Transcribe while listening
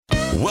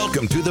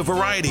Welcome to the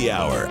Variety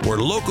Hour, where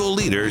local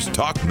leaders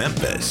talk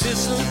Memphis.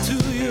 Listen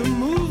to you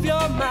move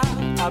your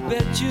mouth. I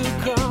bet you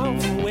come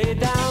from way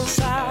down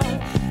south.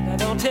 Now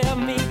don't tell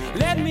me,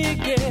 let me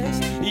guess.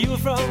 You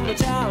from the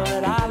town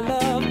that I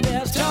love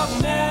best. Talk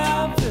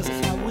Memphis,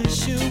 I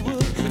wish you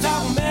would.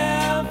 Talk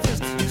Memphis,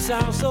 you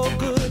sound so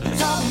good.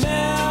 Talk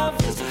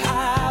Memphis,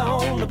 high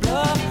on the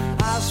bluff.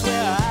 I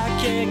swear I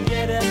can't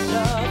get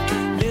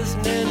enough.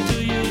 Listening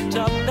to you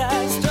talk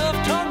that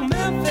stuff. Talk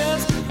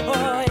Memphis,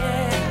 oh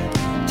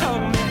yeah.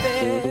 Talk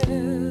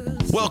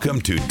Memphis.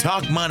 Welcome to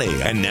Talk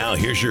Money. And now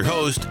here's your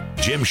host,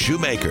 Jim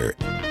Shoemaker.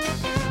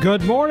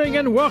 Good morning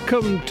and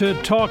welcome to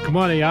Talk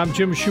Money. I'm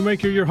Jim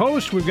Shoemaker, your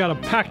host. We've got a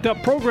packed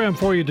up program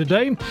for you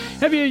today.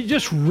 Have you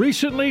just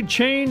recently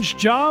changed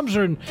jobs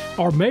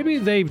or maybe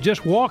they've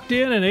just walked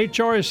in and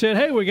HR has said,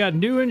 hey, we got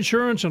new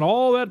insurance and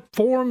all that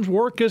forms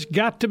work has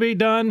got to be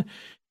done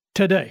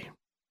today.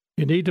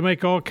 You need to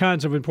make all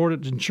kinds of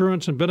important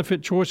insurance and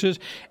benefit choices,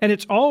 and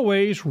it's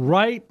always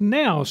right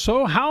now.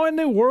 So how in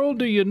the world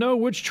do you know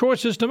which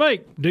choices to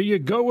make? Do you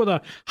go with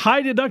a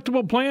high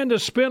deductible plan to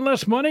spend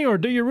less money, or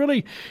do you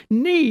really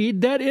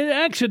need that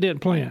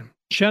accident plan?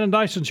 Shannon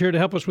Dyson's here to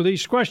help us with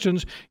these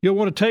questions. You'll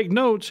want to take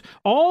notes.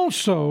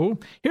 Also,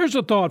 here's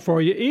a thought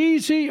for you.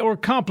 Easy or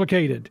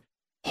complicated?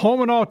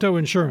 Home and auto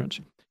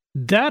insurance.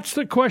 That's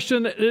the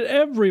question that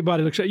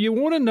everybody looks at. You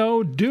want to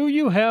know, do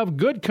you have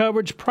good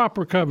coverage,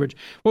 proper coverage?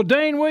 Well,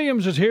 Dane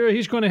Williams is here.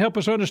 He's going to help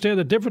us understand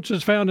the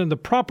differences found in the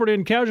property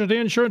and casualty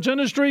insurance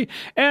industry,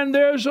 and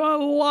there's a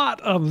lot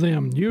of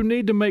them. You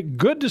need to make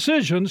good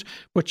decisions,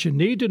 but you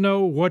need to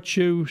know what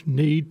you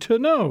need to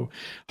know.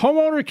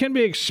 Homeowner can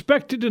be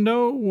expected to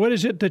know. What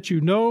is it that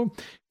you know?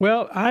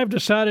 Well, I've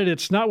decided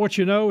it's not what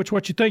you know, it's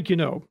what you think you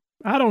know.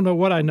 I don't know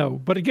what I know,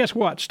 but guess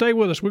what? Stay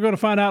with us. We're going to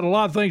find out a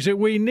lot of things that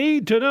we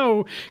need to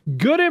know.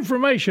 Good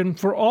information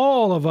for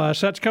all of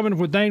us. That's coming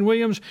with Dane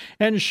Williams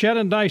and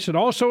Shannon Dyson.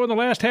 Also, in the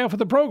last half of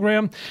the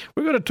program,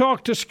 we're going to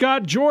talk to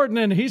Scott Jordan,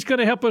 and he's going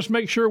to help us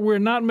make sure we're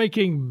not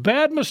making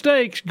bad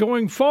mistakes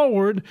going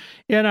forward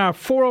in our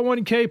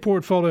 401k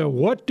portfolio.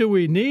 What do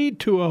we need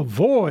to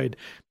avoid?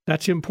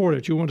 That's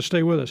important. You want to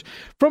stay with us.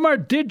 From our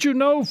Did You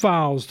Know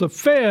files, the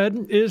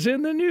Fed is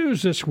in the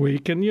news this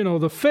week. And, you know,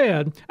 the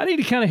Fed, I need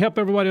to kind of help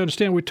everybody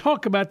understand. We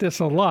talk about this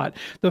a lot.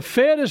 The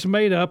Fed is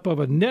made up of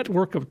a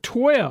network of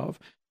 12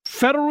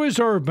 Federal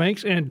Reserve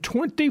banks and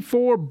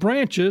 24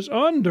 branches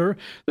under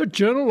the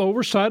general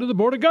oversight of the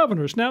Board of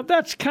Governors. Now,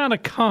 that's kind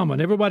of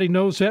common. Everybody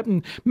knows that.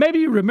 And maybe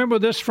you remember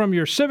this from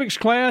your civics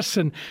class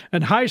and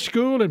high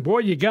school. And boy,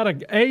 you got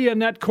an A in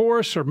that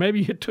course, or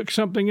maybe you took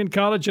something in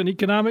college in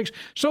economics.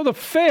 So the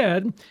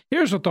Fed,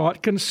 here's a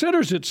thought,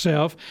 considers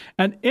itself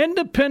an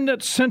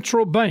independent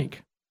central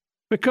bank,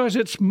 because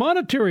its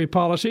monetary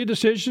policy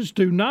decisions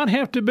do not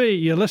have to be,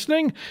 you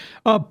listening,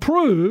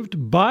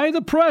 approved by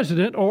the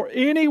president or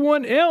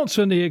anyone else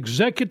in the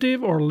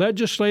executive or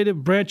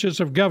legislative branches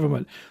of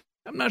government.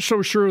 I'm not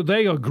so sure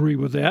they agree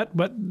with that,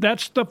 but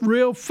that's the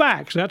real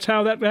facts. That's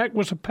how that act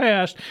was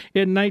passed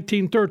in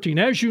 1913.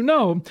 As you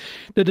know,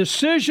 the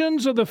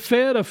decisions of the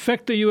Fed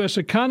affect the U.S.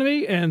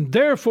 economy, and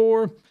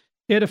therefore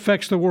it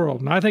affects the world.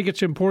 And I think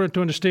it's important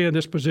to understand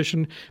this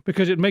position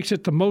because it makes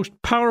it the most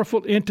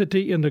powerful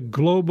entity in the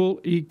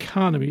global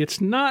economy. It's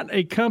not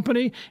a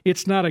company,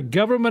 it's not a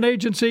government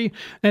agency,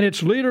 and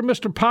its leader,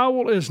 Mr.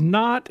 Powell, is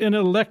not an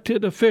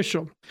elected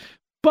official.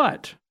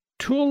 But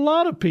to a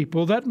lot of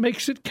people, that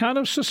makes it kind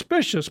of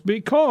suspicious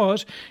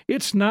because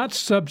it's not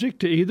subject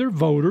to either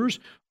voters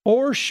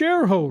or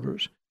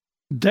shareholders.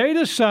 They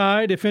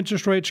decide if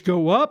interest rates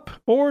go up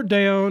or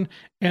down,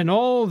 and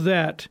all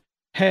that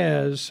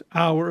has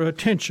our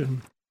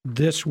attention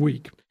this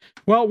week.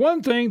 Well,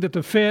 one thing that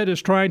the Fed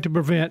is trying to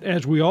prevent,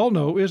 as we all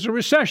know, is a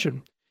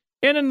recession.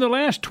 And in the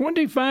last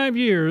 25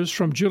 years,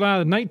 from July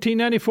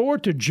 1994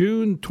 to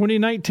June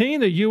 2019,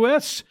 the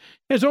U.S.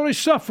 has only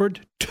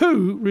suffered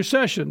 2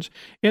 recessions.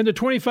 In the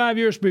 25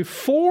 years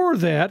before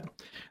that,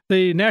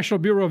 the National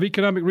Bureau of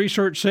Economic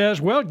Research says,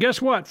 well, guess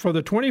what? For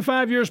the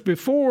 25 years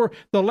before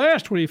the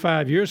last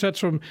 25 years, that's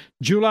from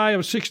July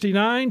of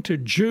 69 to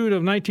June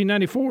of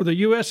 1994, the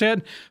U.S.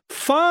 had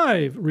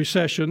 5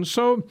 recessions.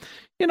 So,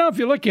 you know, if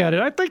you look at it,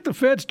 I think the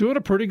Fed's doing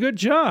a pretty good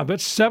job.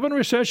 That's 7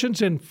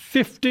 recessions in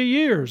 50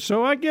 years.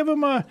 So I give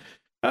them an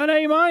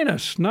A-.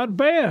 Not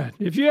bad.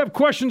 If you have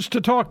questions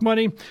to Talk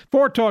Money,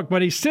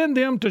 send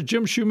them to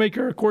Jim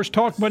Shoemaker. Of course,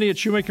 Talk Money at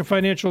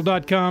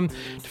ShoemakerFinancial.com. To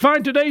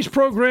find today's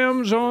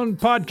programs on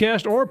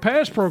podcast or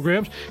past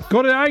programs,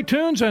 go to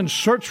iTunes and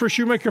search for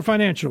Shoemaker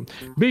Financial.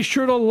 Be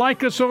sure to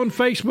like us on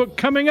Facebook.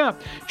 Coming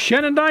up,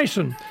 Shannon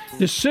Dyson,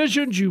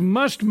 decisions you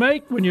must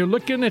make when you're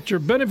looking at your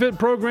benefit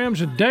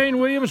programs. And Dane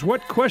Williams,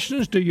 what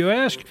questions do you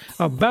ask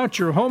about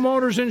your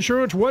homeowner's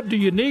insurance? What do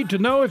you need to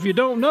know if you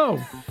don't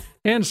know?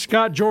 And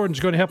Scott Jordan's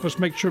going to help us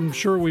make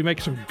sure we make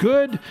some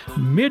good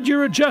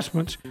mid-year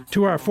adjustments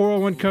to our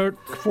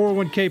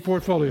 401k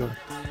portfolio.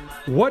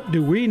 What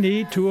do we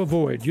need to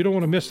avoid? You don't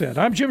want to miss that.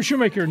 I'm Jim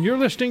Shoemaker, and you're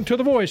listening to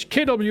The Voice,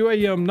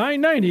 KWAM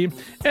 990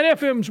 and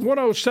FM's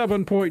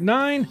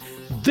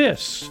 107.9.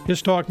 This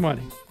is Talk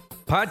Money.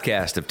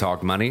 Podcasts of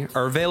Talk Money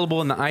are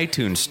available in the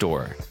iTunes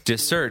store.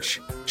 Just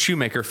search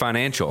Shoemaker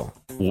Financial.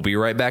 We'll be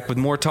right back with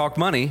more Talk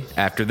Money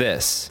after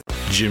this.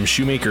 Jim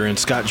Shoemaker and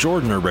Scott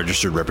Jordan are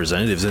registered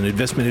representatives and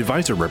investment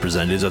advisor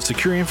representatives of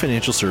Securian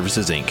Financial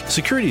Services, Inc.,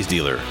 securities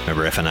dealer,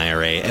 member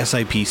FNIRA,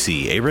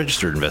 SIPC, a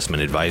registered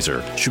investment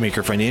advisor.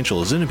 Shoemaker Financial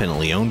is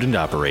independently owned and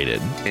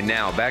operated. And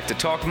now back to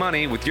Talk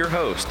Money with your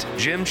host,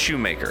 Jim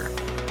Shoemaker.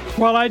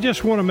 Well, I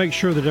just want to make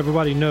sure that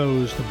everybody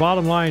knows the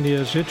bottom line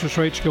is interest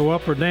rates go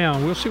up or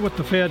down. We'll see what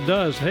the Fed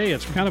does. Hey,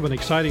 it's kind of an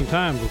exciting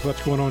time with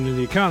what's going on in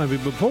the economy.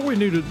 But before we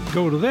need to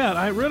go to that,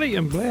 I really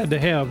am glad to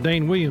have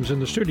Dane Williams in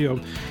the studio,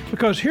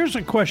 because here's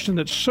a question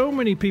that so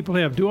many people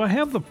have. Do I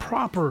have the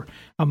proper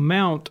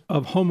amount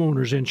of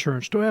homeowners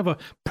insurance? Do I have a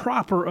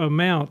proper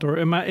amount, or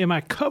am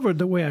I covered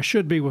the way I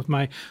should be with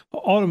my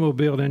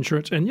automobile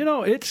insurance? And, you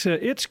know,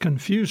 it's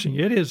confusing.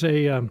 It is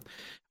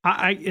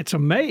it's a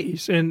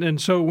maze. And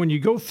so when you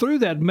go through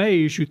that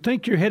maze, you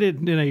think you're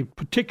headed in a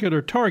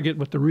particular target,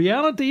 but the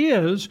reality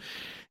is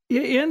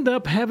you end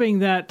up having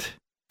that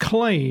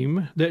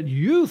claim that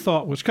you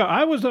thought was covered.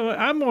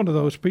 I'm one of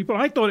those people.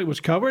 I thought it was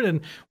covered.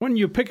 And when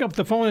you pick up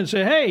the phone and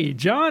say, "Hey,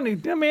 John,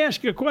 let me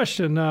ask you a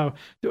question.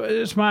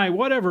 Is my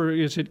whatever,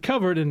 is it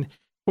covered?" And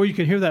well, you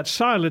can hear that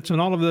silence, and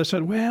all of a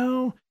sudden,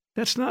 well,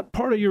 that's not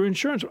part of your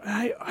insurance.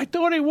 I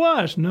thought it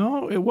was.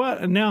 No, it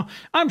was. Now,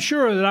 I'm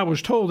sure that I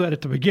was told that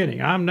at the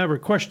beginning. I'm never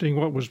questioning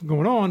what was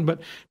going on, but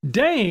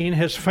Dane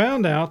has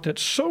found out that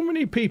so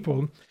many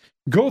people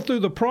go through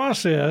the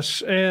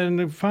process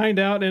and find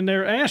out, and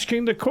they're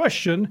asking the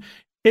question,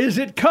 is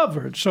it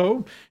covered?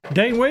 So,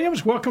 Dane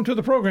Williams, welcome to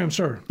the program,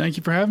 sir. Thank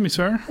you for having me,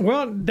 sir.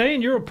 Well,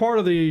 Dane, you're a part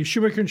of the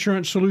Shoemaker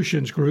Insurance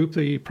Solutions Group,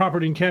 the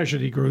property and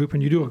casualty group,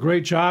 and you do a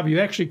great job. You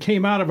actually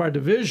came out of our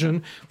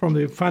division from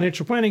the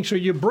financial planning, so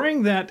you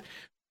bring that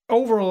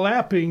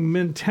overlapping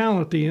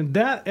mentality, and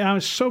that I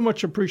so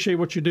much appreciate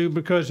what you do,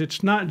 because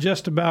it's not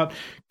just about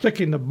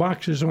clicking the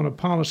boxes on a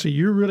policy.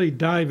 You're really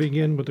diving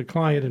in with the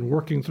client and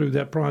working through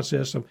that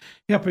process of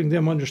helping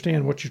them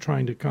understand what you're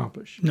trying to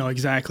accomplish. No,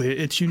 exactly.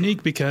 It's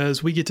unique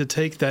because we get to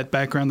take that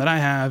background that I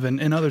have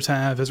and others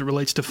have as it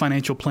relates to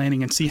financial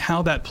planning and see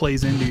how that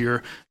plays into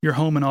your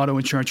home and auto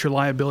insurance, your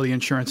liability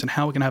insurance, and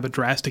how it can have a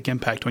drastic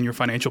impact on your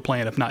financial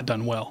plan if not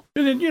done well.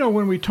 And then, you know,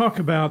 when we talk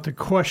about the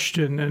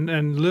question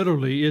and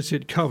literally, is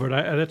it covered?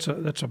 That's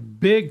a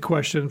big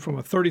question from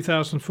a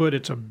 30,000 foot.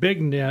 It's a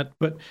big net,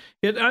 but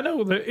I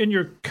know that in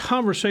your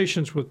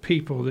conversations with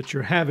people that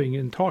you're having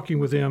and talking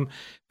with them,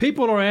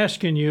 people are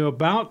asking you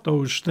about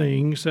those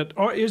things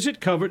is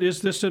it covered?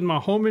 Is this in my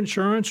home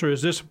insurance, or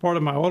is this a part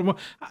of my automobile?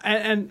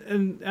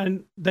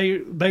 And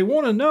they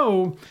want to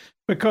know,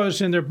 because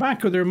in their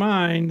back of their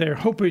mind, they're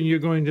hoping you're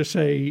going to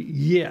say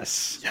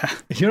yes. Yeah.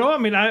 You know, I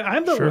mean,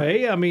 I'm the Sure.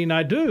 way. I mean,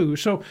 I do.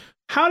 So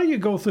how do you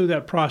go through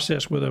that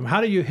process with them?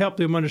 How do you help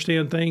them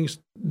understand things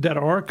that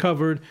are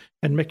covered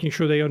and making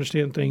sure they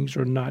understand things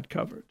are not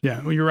covered? Yeah,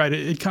 well, you're right.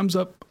 It comes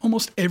up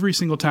almost every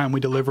single time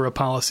we deliver a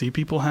policy.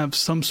 People have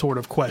some sort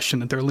of question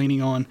that they're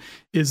leaning on.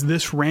 Is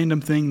this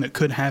random thing that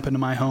could happen to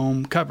my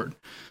home covered?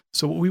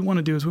 So what we want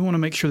to do is we want to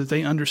make sure that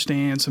they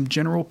understand some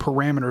general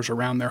parameters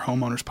around their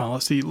homeowner's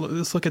policy.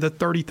 Let's look at the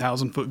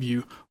 30,000 foot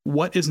view.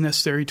 What is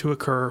necessary to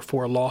occur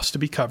for a loss to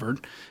be covered?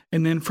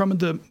 And then from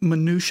the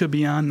minutia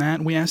beyond that,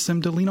 we ask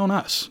them to lean on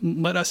us.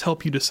 Let us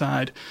help you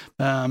decide,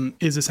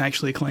 is this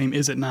actually a claim?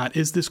 Is it not?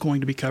 Is this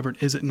going to be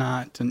covered? Is it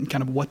not? And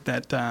kind of what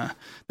that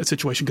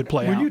situation could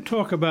play out. When you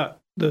talk about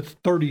the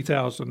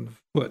 30,000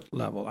 foot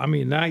level, I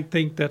mean, I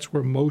think that's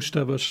where most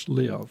of us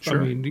live.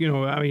 Sure.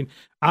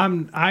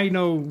 I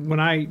know when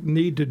I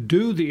need to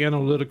do the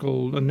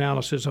analytical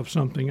analysis of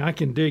something, I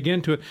can dig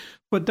into it,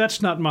 but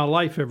that's not my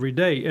life every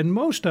day. And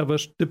most of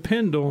us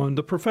depend on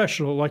the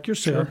professional like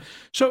yourself. Sure.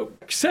 So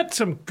set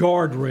some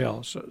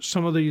guardrails,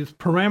 some of these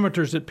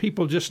parameters that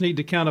people just need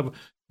to kind of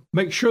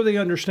make sure they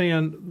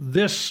understand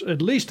this,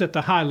 at least at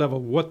the high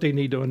level, what they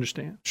need to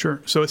understand. Sure.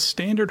 So a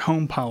standard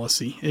home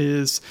policy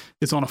is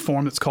on a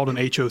form that's called an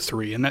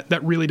HO3, and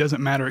that really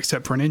doesn't matter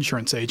except for an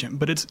insurance agent,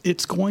 but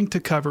it's going to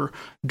cover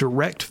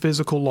direct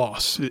physical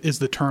loss is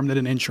the term that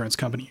an insurance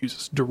company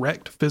uses.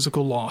 Direct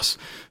physical loss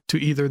to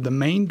either the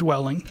main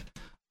dwelling,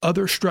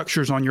 other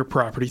structures on your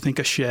property, think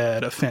a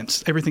shed, a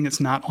fence, everything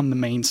that's not on the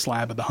main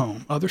slab of the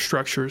home, other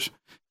structures,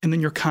 and then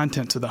your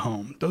contents of the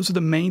home. Those are the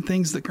main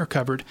things that are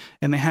covered,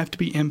 and they have to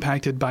be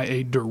impacted by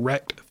a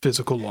direct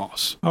physical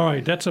loss. All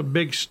right, that's a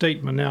big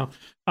statement. Now,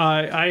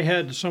 I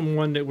had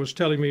someone that was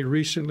telling me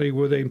recently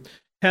where they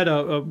had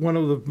one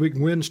of the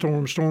big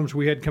storms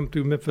we had come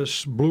through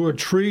Memphis, blew a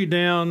tree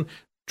down,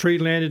 tree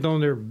landed on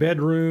their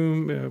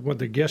bedroom,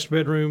 the guest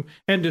bedroom,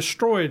 and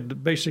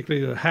destroyed basically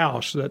the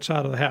house, that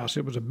side of the house.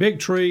 It was a big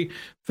tree,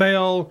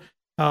 fell,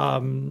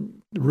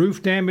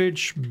 roof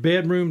damage,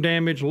 bedroom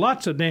damage,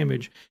 lots of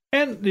damage.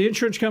 And the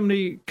insurance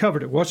company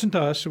covered it. It wasn't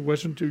us. It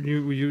wasn't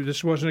you.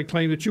 This wasn't a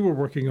claim that you were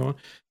working on.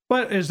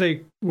 But as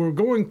they were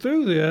going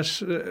through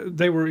this,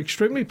 they were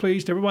extremely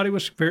pleased. Everybody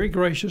was very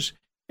gracious.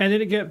 And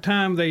then it got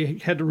time they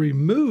had to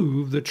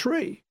remove the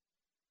tree.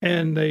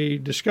 And they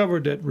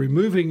discovered that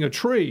removing a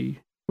tree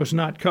was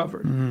not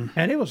covered.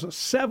 And it was a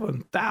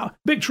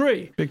big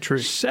tree,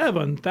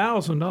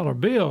 $7,000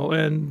 bill.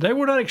 And they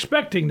were not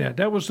expecting that.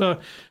 That was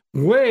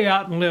way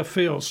out in left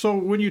field. So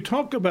when you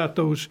talk about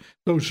those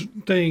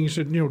things,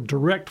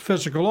 direct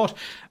physical loss,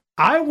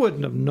 I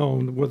wouldn't have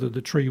known whether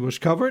the tree was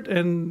covered,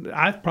 and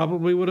I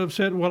probably would have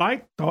said, well,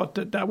 I thought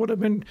that would have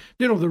been,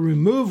 the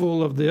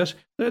removal of this,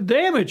 the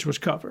damage was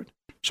covered.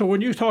 So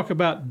when you talk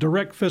about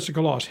direct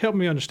physical loss, help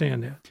me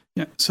understand that.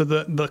 Yeah, so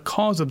the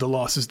cause of the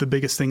loss is the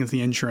biggest thing that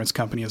the insurance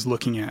company is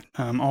looking at.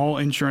 All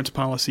insurance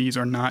policies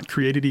are not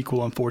created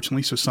equal,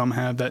 unfortunately, so some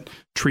have that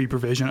tree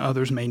provision,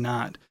 others may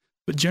not.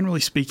 But generally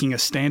speaking, a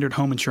standard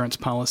home insurance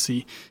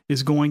policy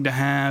is going to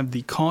have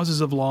the causes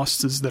of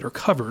losses that are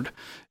covered.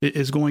 It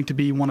is going to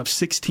be one of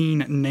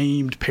 16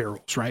 named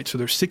perils, right? So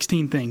there's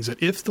 16 things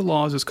that if the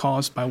loss is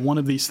caused by one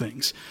of these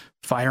things,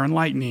 fire and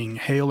lightning,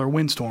 hail or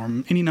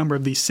windstorm, any number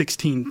of these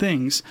 16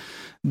 things,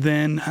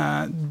 then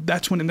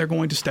that's when they're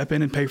going to step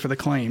in and pay for the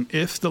claim.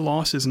 If the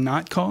loss is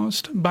not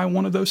caused by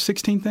one of those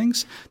 16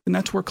 things, then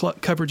that's where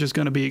coverage is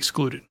going to be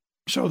excluded.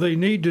 So they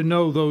need to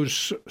know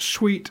those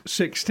sweet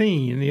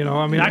 16,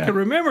 I can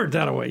remember it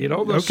that way,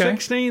 those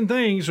 16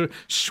 things are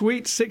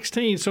sweet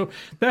 16. So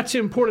that's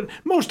important.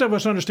 Most of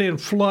us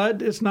understand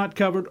flood is not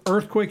covered,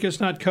 earthquake is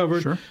not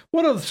covered. Sure.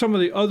 What are some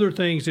of the other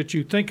things that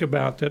you think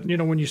about that,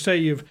 when you say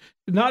you've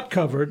not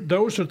covered,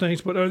 those are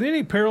things, but are there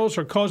any perils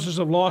or causes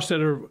of loss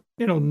that are,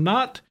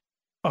 not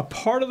a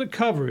part of the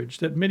coverage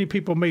that many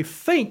people may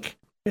think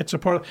it's a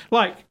part of?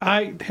 Like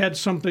I had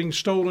something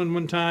stolen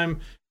one time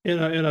in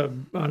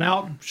an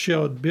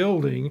outshed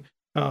building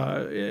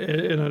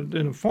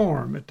in a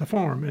farm, at the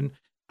farm, and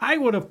I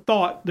would have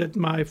thought that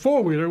my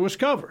four-wheeler was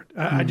covered.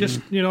 I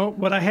just,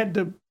 but I had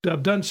to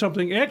have done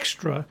something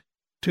extra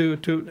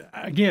to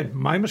again,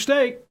 my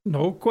mistake,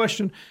 no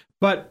question,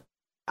 but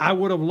I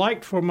would have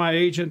liked for my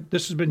agent,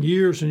 this has been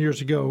years and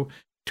years ago,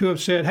 to have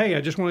said, hey,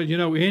 I just wanted you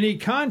to know any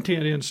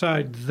content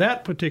inside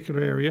that particular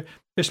area,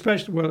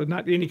 especially, well,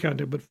 not any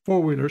content, but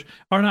four-wheelers,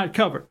 are not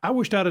covered. I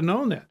wished I'd have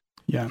known that.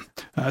 Yeah.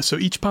 So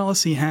each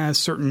policy has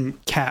certain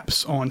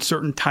caps on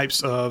certain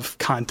types of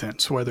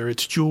contents, whether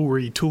it's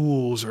jewelry,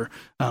 tools, or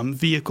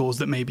vehicles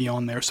that may be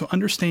on there. So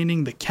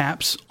understanding the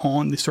caps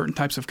on the certain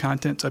types of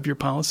contents of your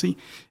policy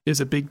is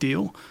a big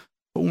deal.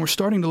 But when we're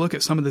starting to look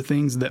at some of the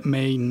things that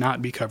may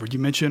not be covered, you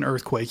mentioned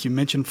earthquake, you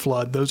mentioned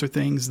flood. Those are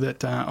things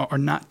that are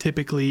not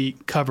typically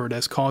covered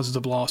as causes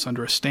of loss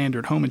under a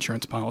standard home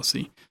insurance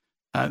policy.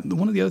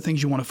 One of the other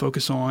things you want to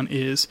focus on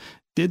is,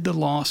 did the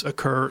loss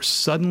occur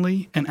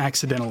suddenly and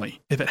accidentally?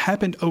 If it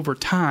happened over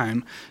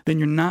time, then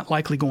you're not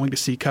likely going to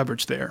see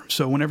coverage there.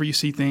 So whenever you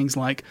see things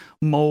like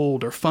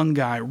mold or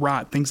fungi,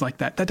 rot, things like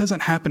that, that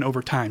doesn't happen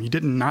over time. You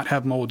did not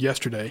have mold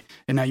yesterday,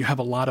 and now you have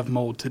a lot of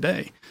mold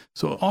today.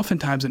 So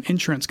oftentimes an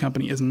insurance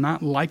company is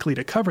not likely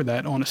to cover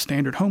that on a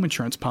standard home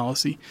insurance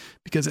policy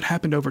because it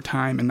happened over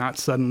time and not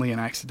suddenly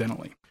and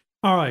accidentally.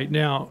 All right.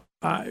 Now,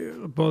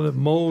 both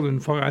mold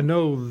and fungi, I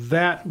know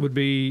that would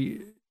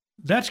be...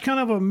 That's kind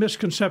of a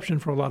misconception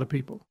for a lot of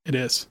people. It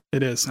is.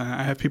 It is.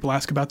 I have people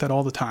ask about that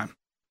all the time.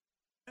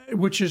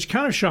 Which is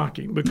kind of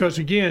shocking because,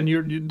 again,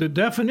 the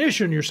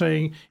definition you're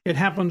saying it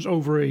happens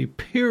over a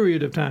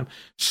period of time.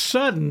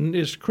 Sudden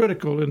is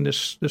critical in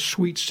this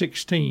sweet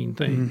 16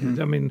 thing.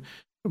 Mm-hmm. I mean,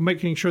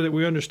 making sure that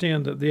we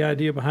understand the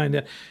idea behind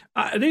that.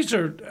 These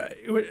are,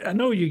 I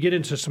know you get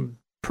into some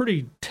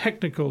pretty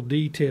technical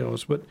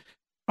details, but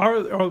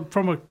are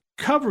from a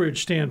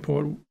coverage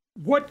standpoint,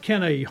 what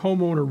can a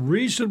homeowner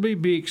reasonably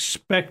be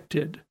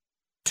expected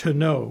to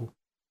know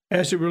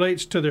as it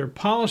relates to their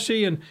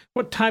policy, and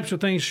what types of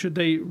things should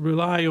they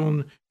rely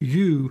on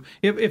you?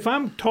 If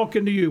I'm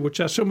talking to you, which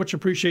I so much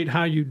appreciate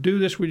how you do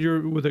this with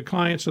the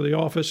clients of the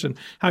office and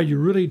how you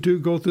really do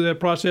go through that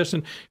process.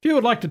 And if you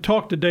would like to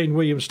talk to Dane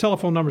Williams,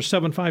 telephone number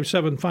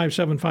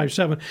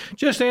 757-5757.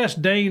 Just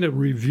ask Dane to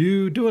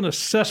review, do an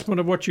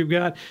assessment of what you've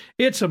got.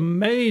 It's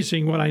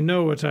amazing what I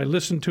know as I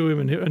listen to him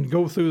and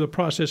go through the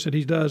process that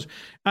he does.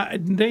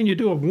 Dane, you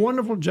do a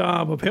wonderful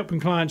job of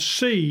helping clients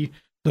see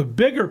the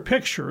bigger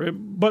picture.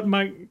 But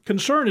my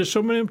concern is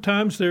so many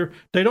times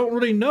they don't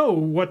really know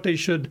what they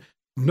should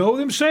know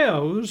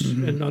themselves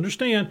and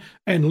understand,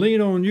 and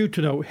lean on you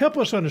to know. Help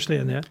us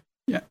understand that.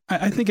 Yeah,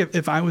 I think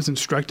if I was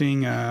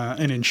instructing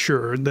an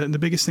insurer, the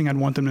biggest thing I'd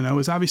want them to know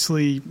is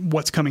obviously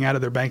what's coming out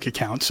of their bank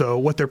account. So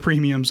what their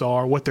premiums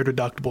are, what their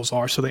deductibles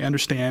are, so they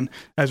understand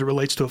as it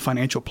relates to a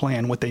financial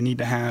plan what they need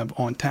to have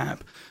on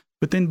tap.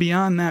 But then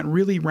beyond that,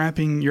 really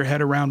wrapping your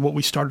head around what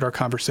we started our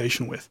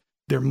conversation with.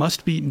 There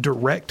must be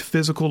direct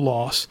physical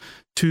loss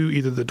to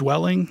either the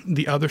dwelling,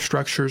 the other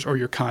structures, or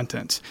your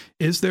contents.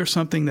 Is there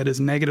something that is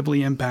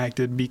negatively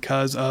impacted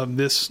because of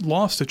this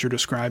loss that you're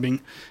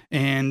describing?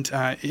 And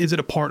is it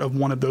a part of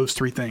one of those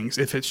three things?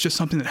 If it's just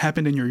something that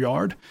happened in your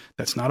yard,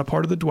 that's not a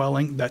part of the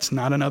dwelling, that's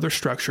not another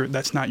structure,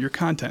 that's not your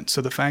content.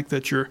 So the fact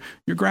that your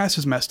grass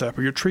is messed up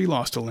or your tree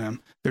lost a limb,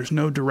 there's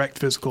no direct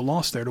physical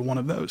loss there to one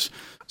of those.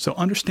 So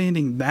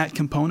understanding that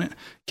component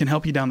can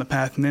help you down the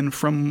path. And then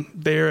from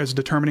there, as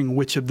determining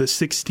which of the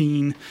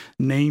 16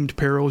 named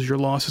perils your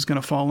loss is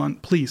going to fall on,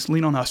 please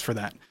lean on us for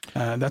that.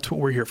 That's what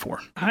we're here for.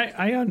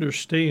 I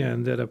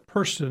understand that a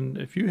person,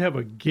 if you have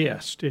a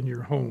guest in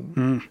your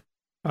home,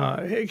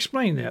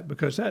 explain that,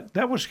 because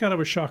that was kind of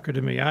a shocker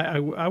to me.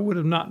 I would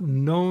have not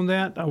known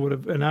that.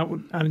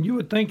 And you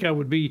would think I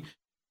would be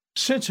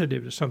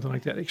sensitive to something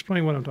like that.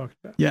 Explain what I'm talking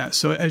about. Yeah,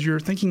 so as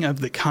you're thinking of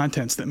the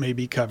contents that may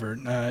be covered,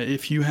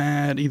 if you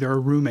had either a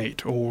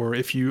roommate or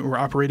if you were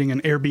operating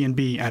an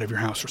Airbnb out of your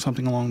house or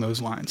something along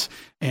those lines,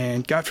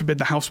 and God forbid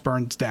the house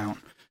burns down,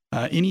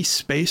 any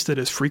space that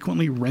is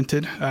frequently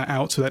rented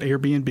out, so that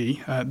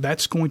Airbnb,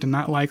 that's going to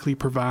not likely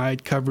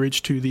provide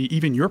coverage to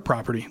even your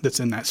property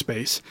that's in that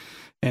space.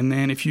 And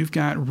then if you've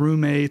got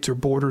roommates or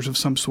boarders of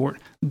some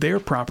sort, their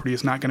property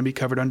is not going to be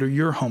covered under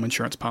your home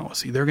insurance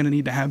policy. They're going to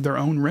need to have their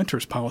own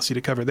renter's policy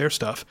to cover their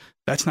stuff.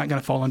 That's not going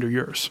to fall under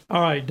yours.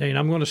 All right, Dane,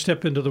 I'm going to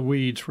step into the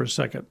weeds for a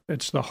second.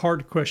 It's the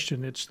hard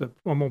question.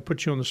 I'm going to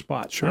put you on the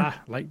spot. Sure. I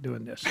like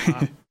doing this.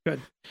 Good.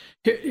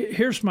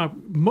 Here's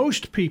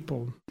most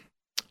people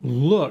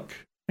look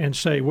and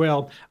say,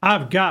 well,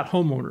 I've got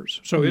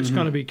homeowners, so it's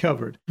going to be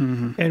covered.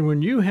 And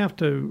when you have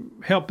to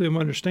help them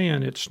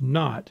understand it's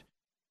not,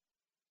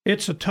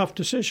 it's a tough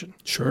decision.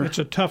 Sure. It's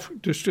a tough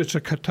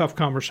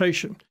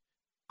conversation.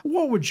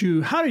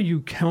 How do you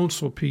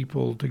counsel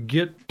people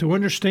to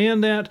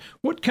understand that?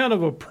 What kind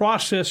of a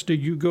process do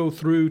you go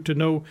through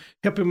to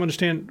help them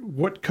understand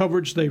what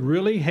coverage they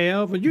really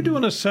have? And you do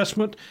an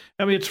assessment.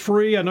 I mean, it's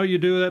free. I know you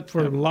do that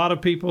for a lot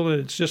of people.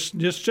 And it's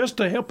just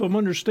to help them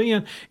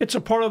understand it's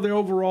a part of their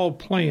overall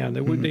plan.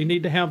 They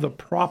need to have the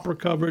proper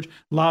coverage,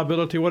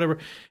 liability, whatever.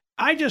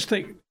 I just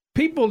think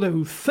people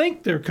who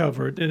think they're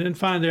covered and then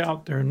find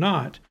out they're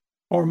not,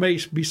 or may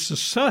be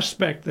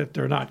suspect that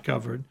they're not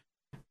covered,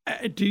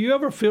 do you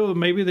ever feel that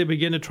maybe they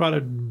begin to try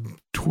to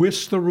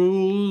twist the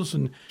rules?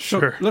 And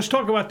Sure. So let's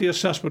talk about the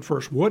assessment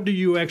first. What do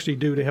you actually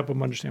do to help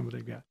them understand what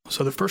they've got?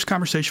 So the first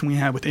conversation we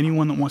have with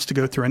anyone that wants to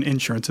go through an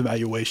insurance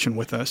evaluation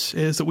with us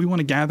is that we want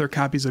to gather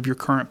copies of your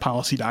current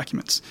policy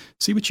documents,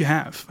 see what you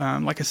have.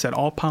 Like I said,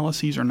 all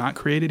policies are not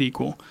created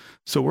equal.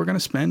 So we're going to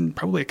spend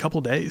probably a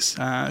couple days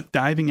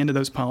diving into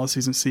those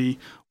policies and see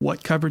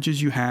what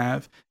coverages you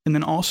have, and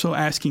then also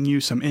asking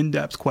you some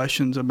in-depth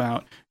questions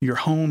about your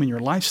home and your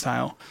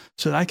lifestyle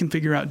so that I can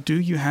figure out, do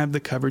you have the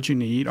coverage you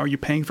need? Are you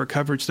paying for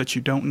coverage that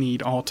you don't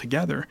need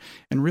altogether?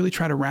 And really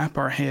try to wrap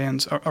our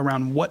hands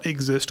around what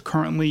exists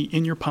currently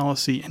in your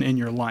policy and in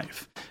your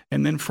life.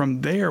 And then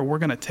from there, we're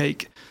going to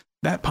take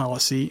that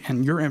policy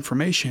and your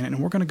information, and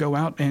we're going to go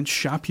out and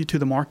shop you to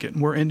the market.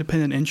 We're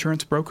independent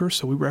insurance brokers,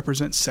 so we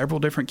represent several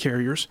different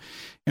carriers,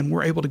 and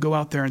we're able to go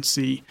out there and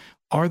see,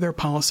 are there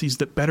policies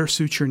that better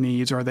suit your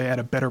needs? Are they at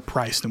a better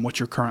price than what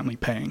you're currently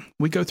paying?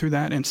 We go through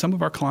that, and some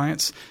of our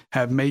clients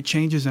have made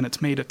changes, and it's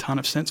made a ton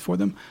of sense for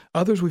them.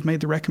 Others, we've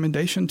made the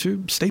recommendation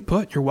to stay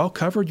put. You're well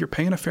covered. You're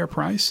paying a fair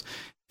price.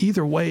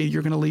 Either way,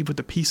 you're going to leave with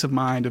the peace of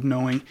mind of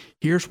knowing,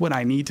 here's what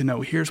I need to know,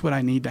 here's what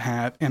I need to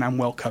have, and I'm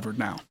well covered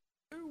now.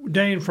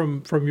 Dane,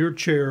 from your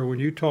chair, when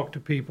you talk to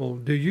people,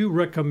 do you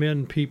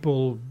recommend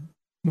people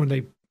when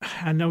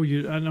I know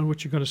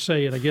what you're going to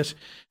say, and I guess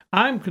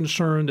I'm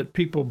concerned that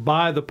people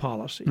buy the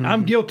policy.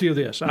 I'm guilty of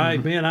this. I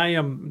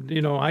am,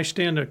 I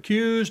stand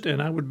accused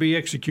and I would be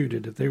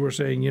executed if they were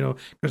saying,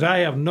 because I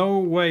have no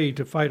way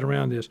to fight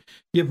around this.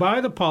 You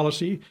buy the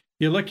policy,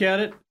 you look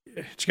at it,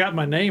 it's got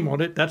my name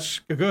on it. That's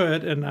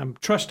good. And I'm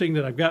trusting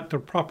that I've got the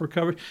proper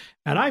coverage.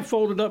 And I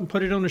fold it up and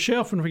put it on the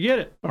shelf and forget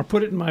it, or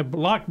put it in my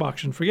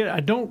lockbox and forget it.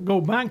 I don't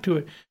go back to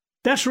it.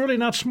 That's really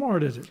not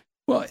smart, is it?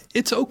 Well,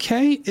 it's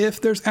okay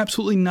if there's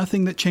absolutely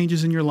nothing that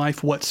changes in your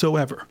life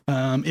whatsoever.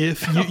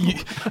 If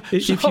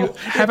you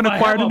haven't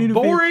acquired a new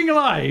boring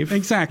life,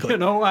 exactly.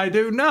 I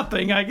do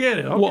nothing. I get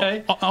it.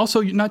 Okay. Well,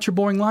 also, not your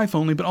boring life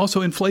only, but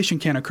also inflation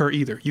can't occur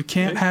either. You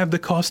can't have the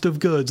cost of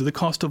goods, the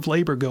cost of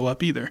labor go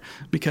up either,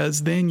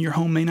 because then your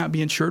home may not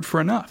be insured for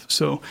enough.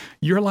 So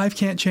your life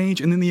can't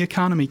change, and then the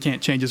economy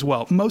can't change as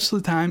well. Most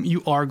of the time,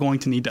 you are going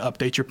to need to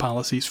update your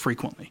policies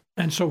frequently.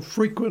 And so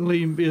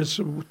frequently is,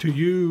 to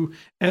you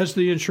as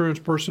the insurance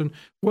person,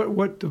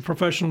 what the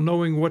professional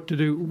knowing what to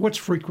do, what's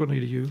frequently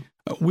to you?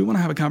 We want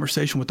to have a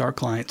conversation with our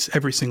clients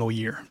every single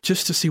year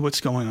just to see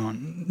what's going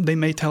on. They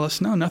may tell us,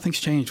 no,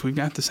 nothing's changed. We've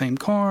got the same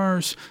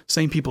cars,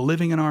 same people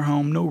living in our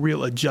home, no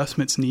real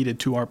adjustments needed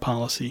to our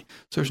policy.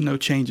 So there's no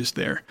changes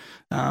there.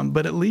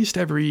 But at least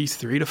every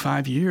 3 to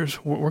 5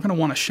 years, we're going to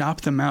want to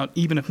shop them out,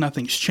 even if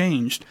nothing's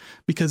changed,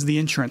 because the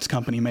insurance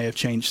company may have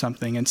changed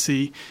something, and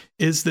see,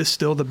 is this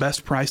still the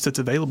best price that's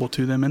available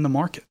to them in the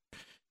market?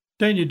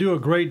 Dan, you do a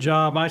great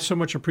job. I so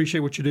much appreciate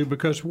what you do,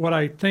 because what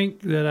I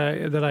think that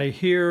I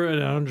hear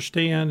and I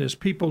understand is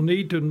people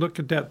need to look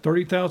at that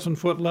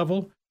 30,000-foot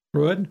level,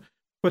 good,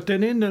 but they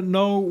need to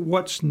know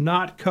what's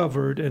not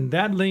covered, and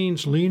that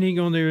means leaning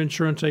on their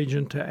insurance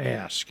agent to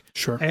ask.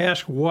 Sure.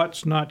 Ask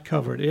what's not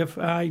covered. If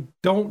I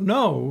don't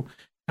know,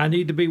 I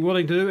need to be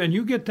willing to do? And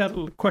you get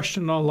that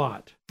question a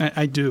lot.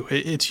 I do.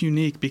 It's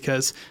unique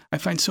because I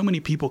find so many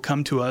people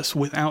come to us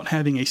without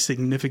having a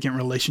significant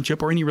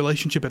relationship or any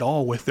relationship at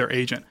all with their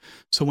agent.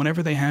 So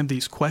whenever they have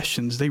these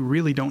questions, they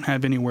really don't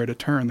have anywhere to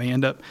turn. They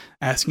end up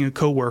asking a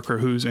coworker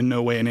who's in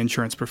no way an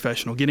insurance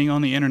professional, getting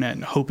on the internet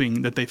and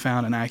hoping that they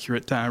found an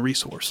accurate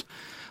resource.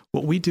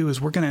 What we do is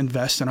we're going to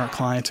invest in our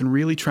clients and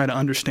really try to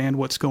understand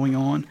what's going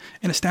on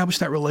and establish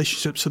that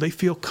relationship so they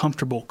feel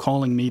comfortable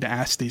calling me to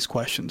ask these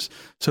questions,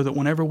 so that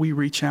whenever we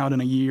reach out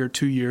in a year or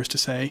 2 years to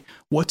say,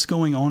 what's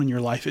going on in your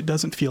life, it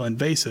doesn't feel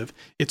invasive.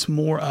 It's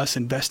more us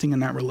investing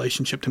in that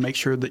relationship to make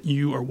sure that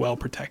you are well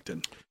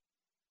protected.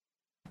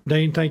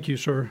 Dane, thank you,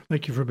 sir.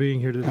 Thank you for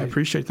being here today. I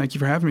appreciate it. Thank you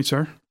for having me,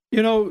 sir.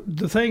 You know,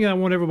 the thing I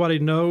want everybody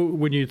to know,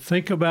 when you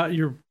think about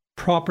your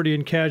property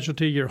and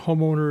casualty, your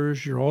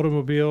homeowners, your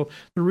automobile,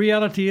 the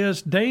reality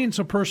is Dane's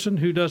a person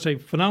who does a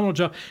phenomenal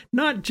job,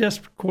 not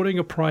just quoting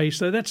a price.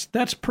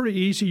 That's pretty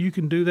easy. You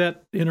can do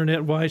that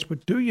internet-wise,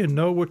 but do you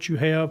know what you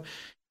have?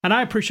 And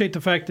I appreciate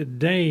the fact that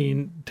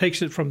Dane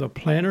takes it from the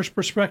planner's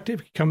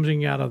perspective,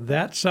 coming out of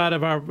that side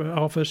of our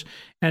office,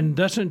 and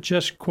doesn't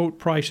just quote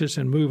prices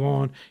and move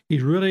on. He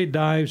really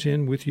dives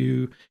in with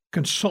you,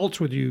 consults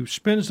with you,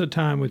 spends the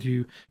time with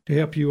you to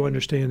help you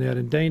understand that.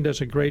 And Dane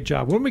does a great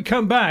job. When we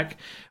come back,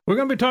 we're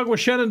going to be talking with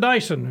Shannon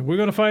Dyson. We're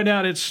going to find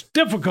out it's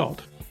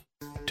difficult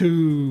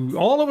to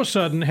all of a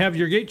sudden have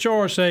your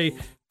HR say,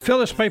 fill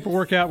this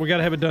paperwork out. We got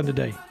to have it done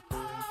today.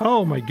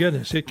 Oh my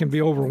goodness, it can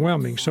be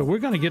overwhelming. So we're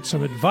going to get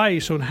some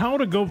advice on how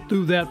to go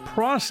through that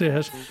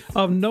process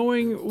of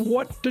knowing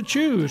what to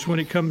choose when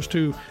it comes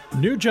to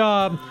new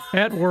job,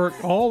 at work,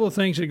 all the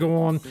things that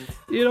go on.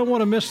 You don't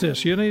want to miss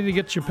this. You need to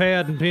get your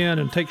pad and pen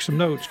and take some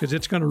notes, because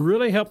it's going to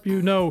really help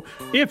you know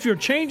if you're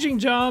changing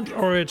jobs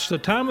or it's the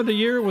time of the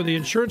year where the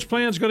insurance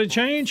plan is going to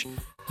change.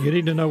 You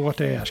need to know what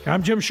to ask.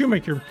 I'm Jim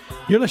Shoemaker.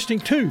 You're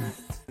listening to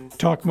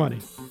Talk Money.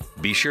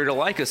 Be sure to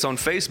like us on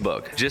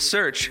Facebook. Just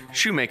search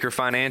Shoemaker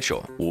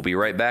Financial. We'll be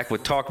right back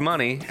with Talk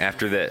Money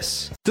after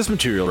this. This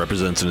material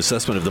represents an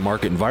assessment of the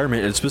market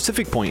environment at a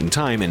specific point in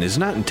time and is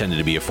not intended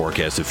to be a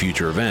forecast of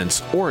future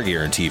events or a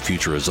guarantee of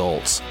future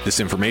results. This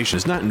information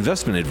is not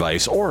investment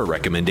advice or a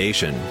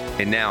recommendation.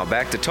 And now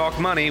back to Talk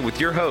Money with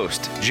your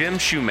host, Jim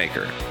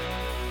Shoemaker.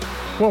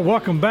 Well,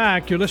 welcome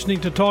back. You're listening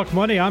to Talk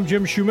Money. I'm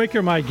Jim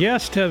Shoemaker. My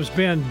guest has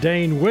been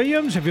Dane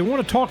Williams. If you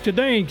want to talk to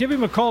Dane, give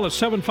him a call at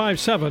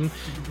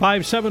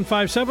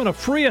 757-5757, a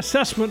free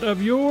assessment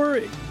of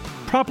your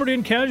property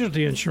and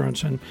casualty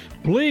insurance. And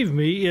believe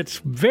me, it's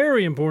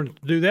very important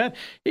to do that.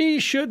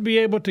 He should be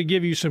able to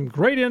give you some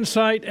great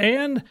insight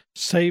and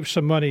save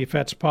some money if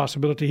that's a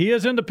possibility. He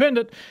is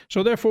independent,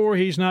 so therefore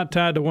he's not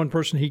tied to one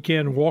person. He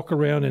can walk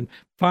around and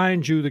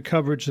find you the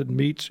coverage that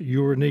meets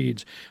your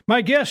needs.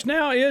 My guest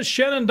now is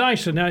Shannon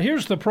Dyson. Now,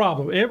 here's the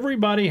problem.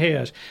 Everybody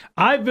has.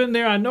 I've been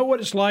there. I know what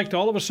it's like to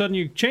all of a sudden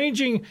you're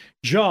changing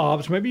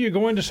jobs. Maybe you're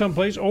going to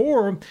someplace,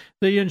 or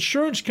the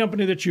insurance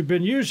company that you've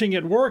been using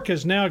at work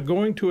is now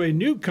going to a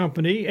new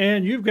company,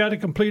 and you've got to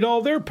complete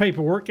all their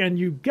paperwork, and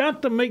you've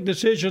got to make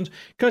decisions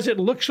because it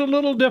looks a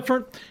little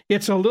different.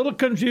 It's a little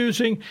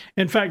confusing.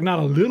 In fact, not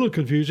a little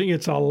confusing.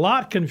 It's a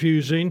lot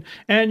confusing,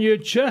 and you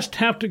just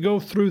have to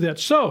go through that.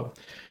 So,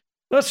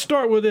 let's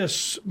start with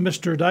this,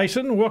 Mr.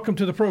 Dyson. Welcome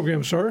to the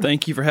program, sir.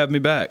 Thank you for having me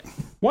back.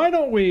 Why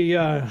don't we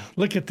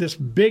look at this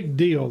big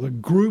deal, the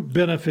group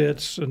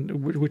benefits,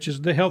 which is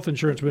the health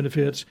insurance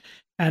benefits,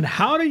 and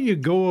how do you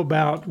go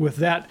about with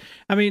that?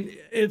 I mean,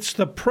 it's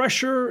the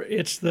pressure.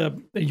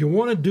 You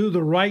want to do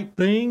the right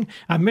thing.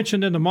 I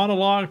mentioned in the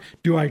monologue,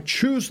 do I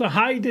choose the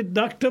high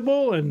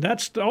deductible? And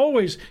that's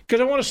always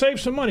because I want to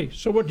save some money.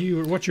 So what's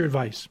your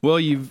advice? Well,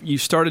 you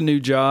start a new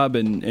job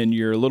and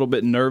you're a little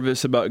bit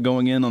nervous about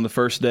going in on the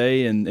first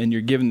day, and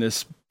you're given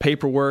this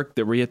paperwork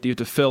that you have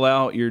to fill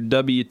out your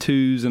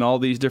W-2s and all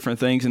these different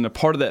things. And a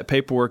part of that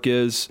paperwork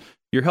is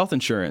your health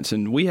insurance.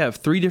 And we have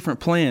 3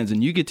 different plans,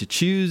 and you get to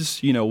choose,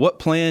 what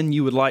plan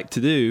you would like to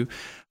do.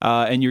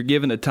 And you're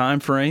given a time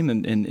frame,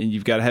 and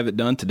you've got to have it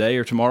done today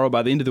or tomorrow,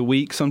 by the end of the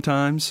week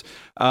sometimes.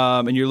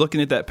 And you're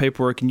looking at that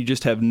paperwork, and you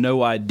just have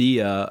no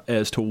idea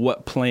as to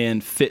what plan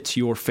fits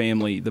your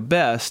family the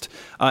best.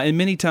 And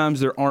many times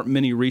there aren't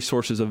many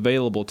resources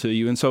available to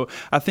you. And so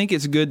I think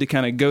it's good to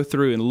kind of go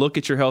through and look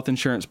at your health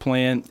insurance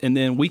plan, and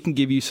then we can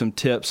give you some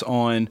tips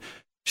on,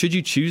 should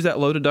you choose that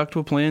low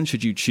deductible plan?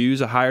 Should you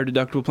choose a higher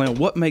deductible plan?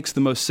 What makes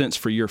the most sense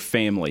for your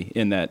family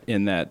in that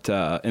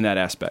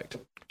aspect?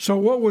 So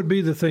what would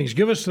be the things?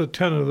 Give us a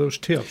ton of those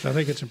tips. I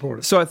think it's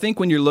important. So I think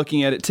when you're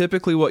looking at it,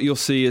 typically what you'll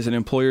see is an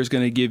employer is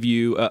going to give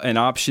you an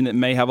option that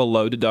may have a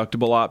low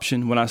deductible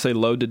option. When I say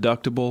low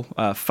deductible,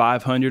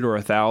 $500 or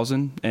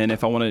 $1,000. And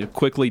if I want to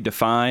quickly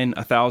define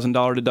 $1,000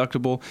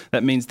 deductible,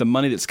 that means the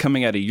money that's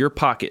coming out of your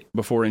pocket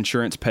before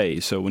insurance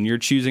pays. So when you're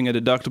choosing a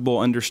deductible,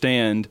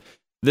 understand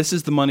this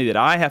is the money that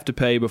I have to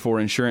pay before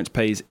insurance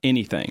pays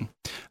anything.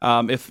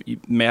 If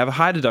you may have a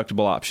high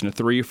deductible option, a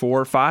 $3,000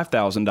 or $4,000 or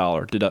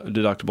 $5,000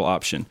 deductible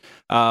option,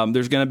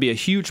 there's going to be a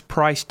huge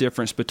price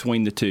difference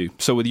between the two.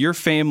 So with your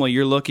family,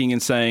 you're looking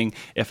and saying,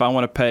 if I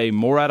want to pay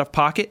more out of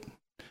pocket,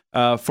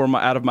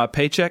 out of my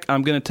paycheck,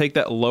 I'm going to take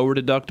that lower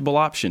deductible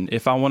option.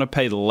 If I want to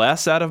pay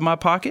less out of my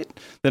pocket,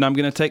 then I'm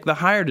going to take the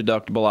higher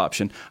deductible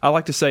option. I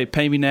like to say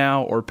pay me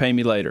now or pay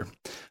me later,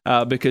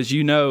 because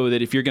you know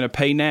that if you're going to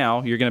pay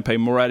now, you're going to pay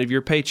more out of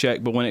your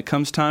paycheck. But when it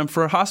comes time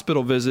for a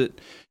hospital visit,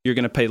 you're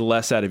going to pay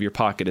less out of your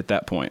pocket at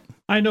that point.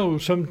 I know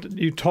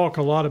you talk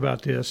a lot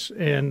about this,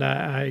 and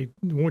I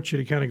want you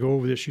to kind of go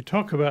over this. You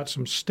talk about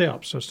some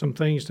steps, so some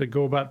things that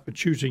go about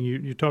choosing.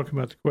 You talk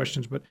about the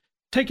questions, but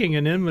taking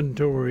an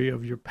inventory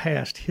of your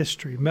past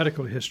history,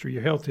 medical history,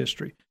 your health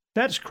history,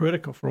 that's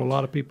critical for a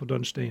lot of people to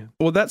understand.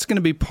 Well, that's going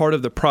to be part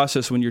of the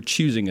process when you're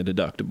choosing a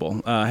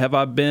deductible. Have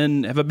I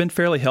been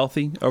fairly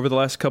healthy over the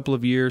last couple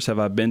of years? Have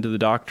I been to the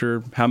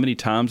doctor? How many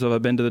times have I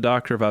been to the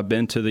doctor? Have I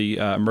been to the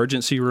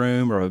emergency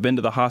room, or have I been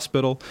to the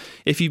hospital?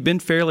 If you've been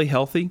fairly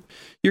healthy,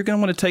 you're going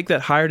to want to take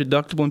that higher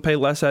deductible and pay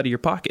less out of your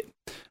pocket.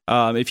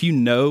 If you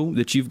know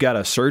that you've got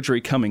a surgery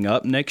coming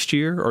up next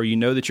year, or you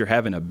know that you're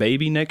having a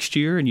baby next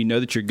year, and you know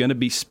that you're going to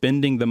be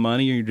spending the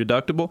money on your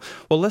deductible,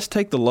 well, let's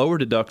take the lower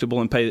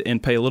deductible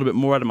and pay a little bit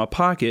more out of my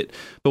pocket.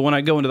 But when I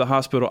go into the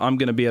hospital, I'm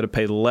going to be able to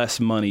pay less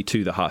money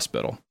to the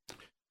hospital.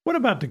 What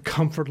about the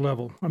comfort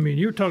level? I mean,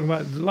 you're talking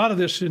about a lot of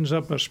this ends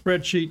up a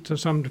spreadsheet to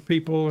some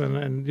people,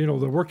 and they're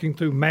working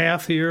through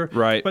math here.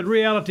 Right. But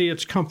reality,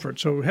 it's comfort.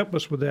 So help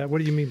us with that. What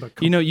do you mean by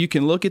comfort? You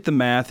can look at the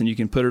math and you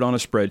can put it on a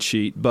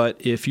spreadsheet, but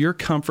if your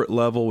comfort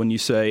level, when you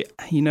say,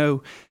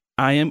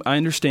 I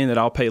understand that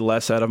I'll pay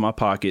less out of my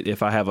pocket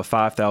if I have a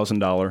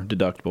 $5,000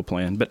 deductible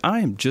plan, but I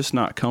am just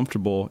not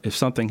comfortable if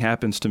something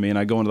happens to me and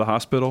I go into the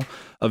hospital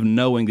of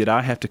knowing that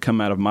I have to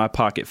come out of my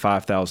pocket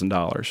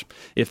 $5,000.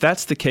 If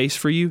that's the case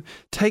for you,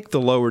 take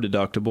the lower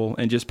deductible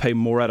and just pay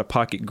more out of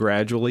pocket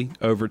gradually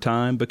over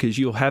time, because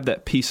you'll have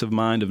that peace of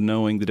mind of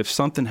knowing that if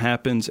something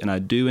happens and I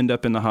do end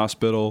up in the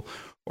hospital,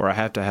 or I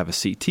have to have a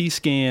CT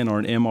scan or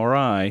an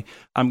MRI,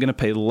 I'm going to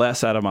pay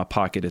less out of my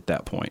pocket at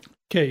that point.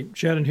 Okay,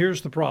 Shannon,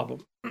 here's the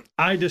problem.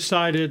 I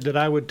decided that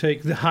I would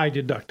take the high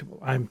deductible.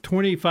 I'm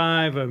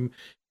 25, I'm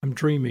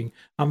dreaming.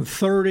 I'm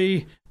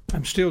 30,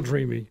 I'm still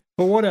dreaming.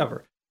 But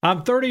whatever.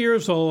 I'm 30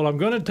 years old. I'm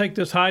going to take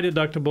this high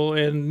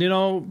deductible,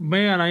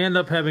 and, I end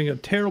up having a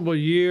terrible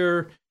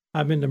year.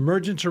 I'm in the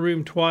emergency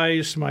room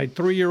twice. My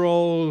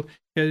 3-year-old,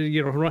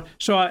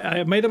 so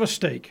I made a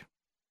mistake.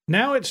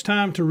 Now it's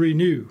time to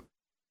renew.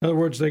 In other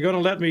words, they're going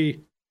to let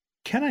me,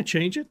 can I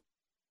change it?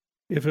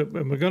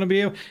 Am I going to be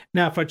able?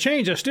 Now, if I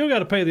change, I still got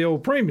to pay the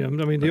old premiums.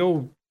 I mean, the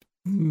old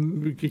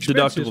expenses.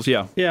 Deductibles,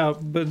 yeah. Yeah,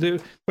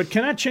 but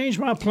can I change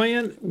my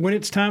plan when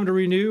it's time to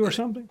renew or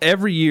something?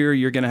 Every year,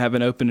 you're going to have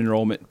an open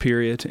enrollment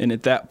period. And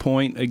at that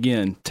point,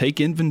 again,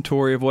 take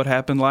inventory of what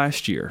happened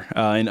last year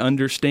and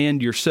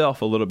understand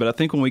yourself a little bit. I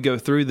think when we go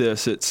through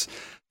this, it's,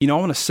 I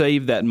want to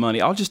save that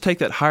money. I'll just take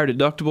that higher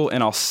deductible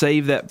and I'll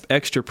save that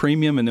extra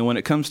premium. And then when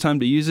it comes time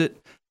to use it,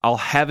 I'll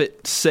have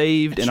it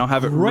saved and I'll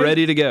have it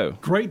ready to go.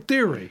 Great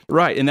theory.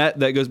 Right. And that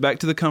goes back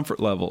to the comfort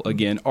level.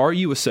 Again, are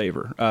you a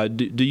saver?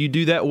 Do you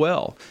do that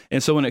well?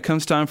 And so when it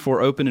comes time for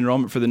open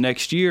enrollment for the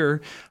next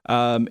year,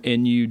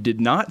 and you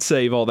did not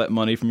save all that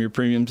money from your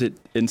premiums, it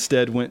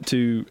instead went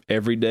to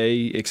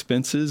everyday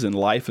expenses and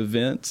life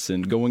events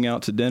and going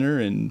out to dinner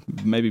and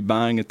maybe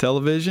buying a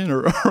television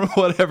or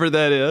whatever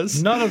that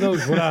is. None of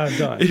those would I have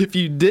done. If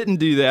you didn't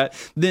do that,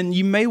 then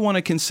you may want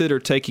to consider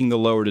taking the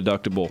lower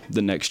deductible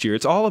the next year.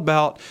 It's all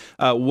about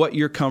what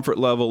your comfort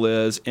level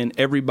is, and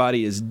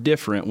everybody is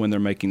different when they're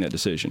making that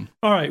decision.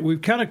 All right,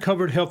 we've kind of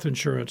covered health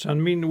insurance. I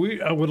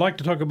mean, I would like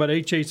to talk about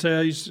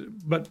HSAs,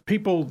 but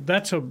people,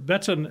 that's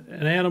an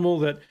animal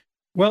that,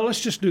 well,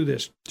 let's just do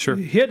this. Sure.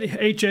 Hit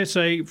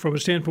HSA from a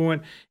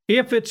standpoint,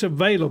 if it's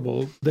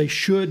available, they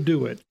should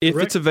do it. If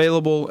correct? it's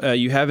available,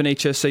 you have an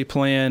HSA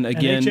plan.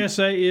 Again, an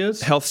HSA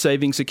is? Health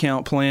savings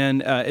account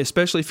plan,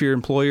 especially if your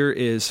employer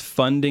is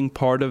funding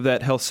part of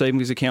that health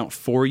savings account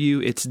for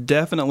you. It's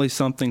definitely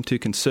something to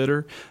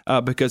consider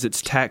because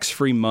it's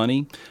tax-free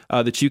money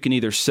that you can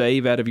either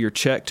save out of your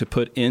check to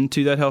put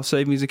into that health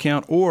savings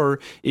account, or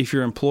if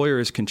your employer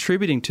is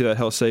contributing to that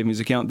health savings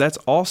account, that's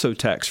also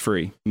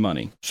tax-free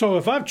money. So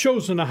if I've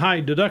chosen a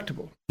high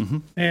deductible,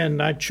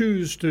 and I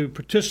choose to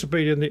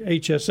participate in the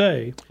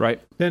HSA, right,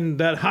 then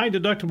that high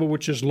deductible,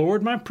 which has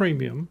lowered my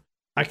premium,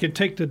 I can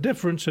take the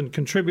difference and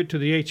contribute to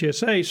the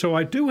HSA. So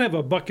I do have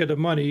a bucket of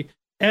money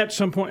at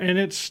some point, and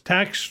it's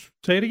tax.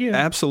 Say it again.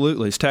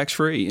 Absolutely. It's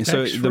tax-free. And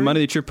so the money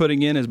that you're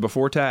putting in is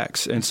before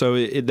tax. And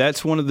so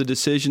that's one of the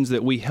decisions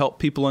that we help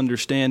people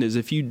understand is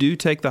if you do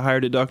take the higher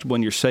deductible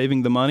and you're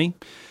saving the money,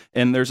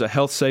 and there's a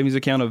health savings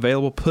account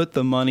available, put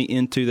the money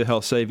into the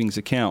health savings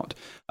account.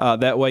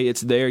 That way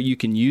it's there. You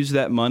can use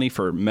that money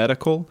for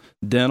medical,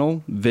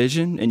 dental,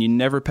 vision, and you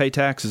never pay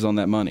taxes on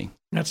that money.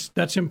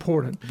 That's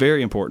important.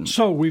 Very important.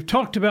 So we've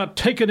talked about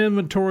taking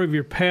inventory of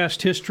your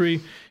past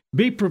history.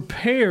 Be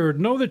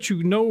prepared. Know that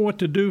you know what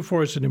to do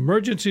for as an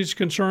emergency is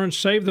concerned.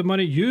 Save the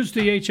money. Use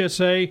the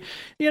HSA.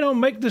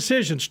 Make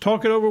decisions.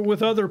 Talk it over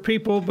with other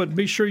people, but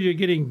be sure you're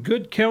getting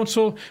good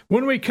counsel.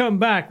 When we come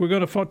back, we're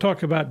going to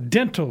talk about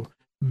dental,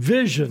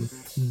 vision,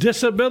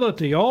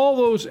 disability, all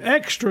those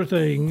extra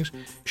things.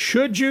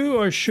 Should you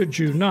or should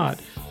you not?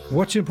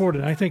 What's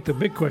important? I think the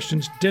big question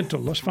is dental.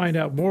 Let's find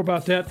out more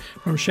about that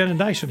from Shannon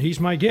Dyson. He's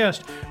my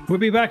guest. We'll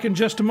be back in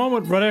just a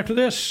moment right after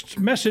this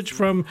message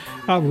from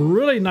a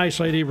really nice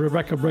lady,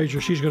 Rebecca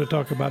Brazier. She's going to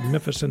talk about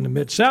Memphis and the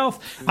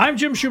Mid-South. I'm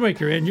Jim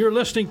Shoemaker, and you're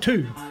listening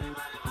to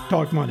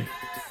Talk Money.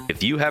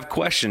 If you have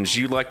questions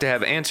you'd like to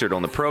have answered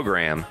on the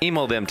program,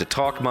 email them to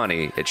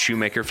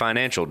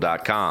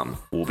talkmoney@shoemakerfinancial.com.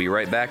 We'll be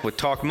right back with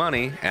Talk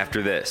Money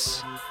after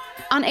this.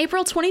 On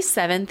April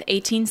 27,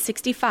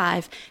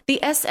 1865, the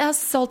SS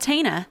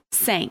Sultana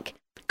sank,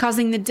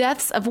 causing the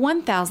deaths of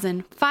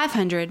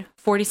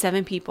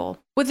 1,547 people.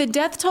 With a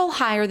death toll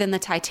higher than the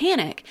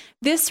Titanic,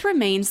 this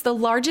remains the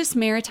largest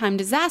maritime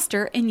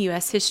disaster in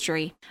U.S.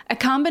 history. A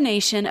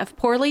combination of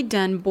poorly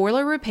done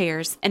boiler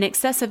repairs and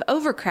excessive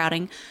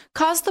overcrowding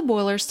caused the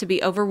boilers to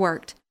be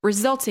overworked,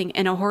 resulting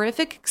in a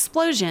horrific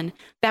explosion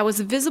that was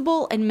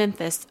visible in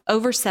Memphis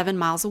over 7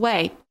 miles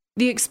away.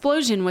 The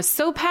explosion was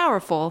so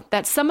powerful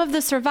that some of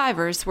the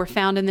survivors were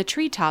found in the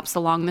treetops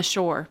along the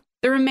shore.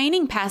 The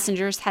remaining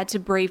passengers had to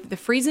brave the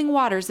freezing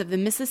waters of the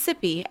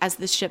Mississippi as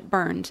the ship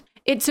burned.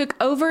 It took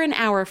over an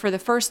hour for the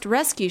first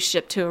rescue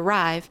ship to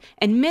arrive,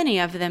 and many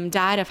of them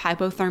died of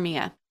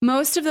hypothermia.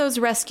 Most of those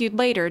rescued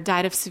later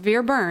died of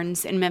severe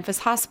burns in Memphis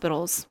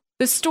hospitals.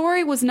 The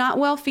story was not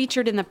well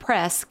featured in the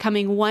press,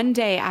 coming one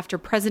day after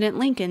President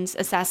Lincoln's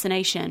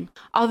assassination.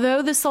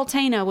 Although the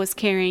Sultana was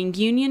carrying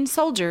Union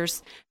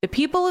soldiers, the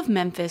people of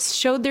Memphis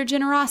showed their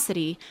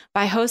generosity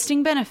by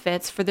hosting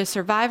benefits for the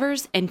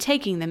survivors and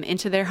taking them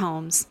into their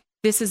homes.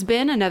 This has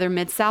been another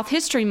Mid-South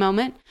History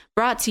Moment,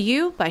 brought to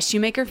you by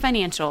Shoemaker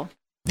Financial.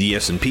 The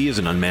S&P is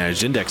an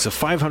unmanaged index of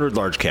 500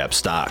 large-cap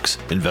stocks.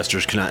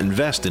 Investors cannot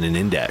invest in an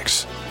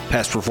index.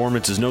 Past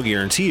performance is no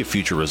guarantee of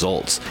future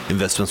results.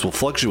 Investments will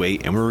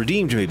fluctuate and when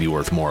redeemed may be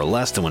worth more or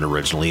less than when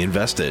originally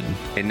invested.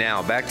 And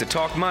now back to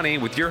Talk Money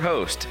with your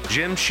host,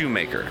 Jim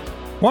Shoemaker.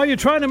 While you're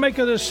trying to make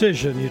a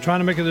decision,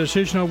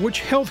 on which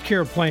health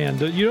care plan.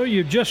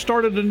 You just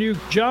started a new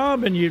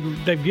job and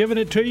they've given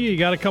it to you. You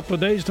got a couple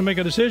of days to make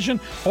a decision,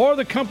 or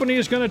the company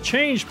is going to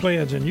change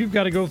plans and you've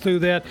got to go through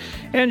that.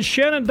 And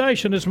Shannon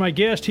Dyson is my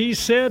guest. He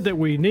said that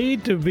we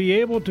need to be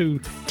able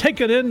to take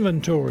an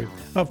inventory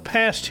of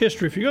past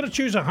history. If you're going to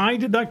choose a high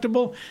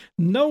deductible,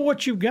 know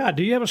what you've got.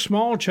 Do you have a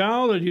small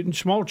child or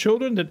small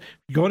children that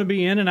are going to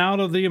be in and out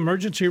of the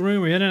emergency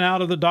room or in and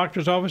out of the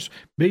doctor's office?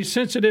 Be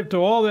sensitive to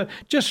all that.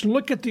 Just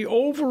look at the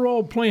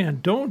overall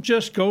plan. Don't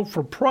just go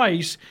for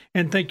price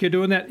and think you're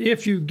doing that.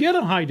 If you get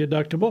a high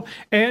deductible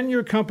and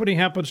your company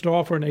happens to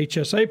offer an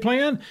HSA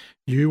plan,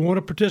 you want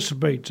to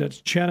participate.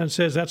 Shannon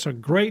says that's a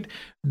great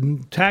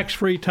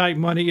tax-free type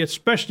money,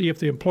 especially if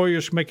the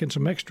employer's making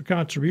some extra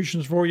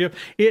contributions for you.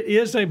 It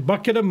is a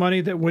bucket of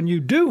money that when you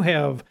do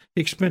have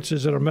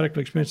expenses that are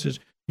medical expenses,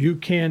 you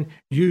can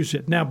use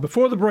it. Now,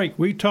 before the break,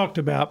 we talked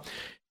about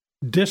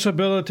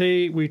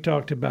disability, we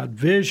talked about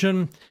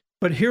vision,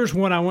 but here's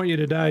one I want you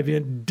to dive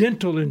in: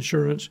 dental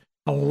insurance.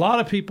 A lot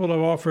of people have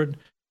offered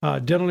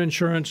dental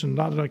insurance in a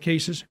lot of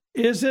cases.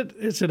 Is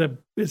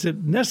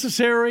it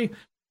necessary?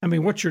 I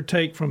mean, what's your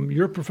take from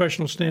your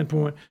professional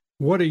standpoint?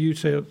 What do you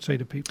say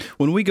to people?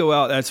 When we go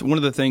out, that's one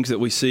of the things that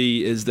we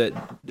see is that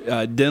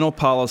dental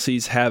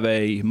policies have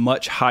a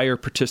much higher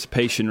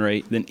participation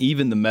rate than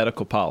even the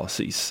medical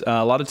policies.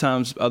 A lot of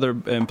times other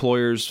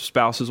employers,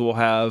 spouses will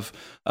have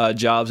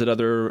jobs at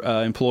other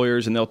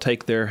employers and they'll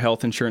take their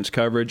health insurance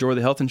coverage, or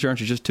the health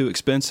insurance is just too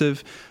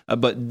expensive.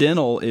 But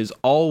dental is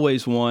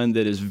always one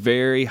that is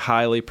very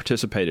highly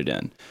participated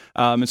in.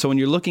 And so when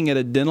you're looking at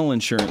a dental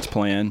insurance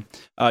plan,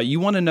 you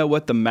want to know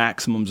what the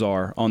maximums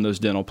are on those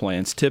dental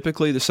plans.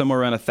 Typically, they're somewhere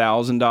around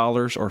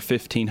 $1,000 or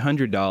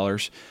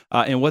 $1,500.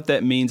 And what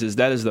that means is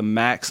that is the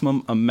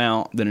maximum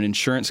amount that an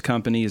insurance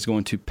company is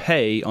going to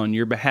pay on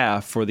your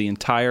behalf for the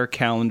entire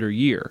calendar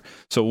year.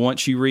 So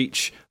once you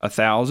reach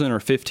 $1,000 or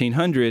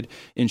 $1,500,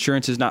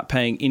 insurance is not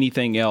paying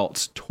anything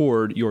else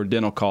toward your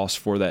dental costs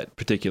for that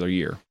particular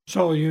year.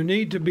 So you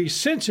need to be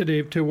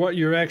sensitive to what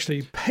you're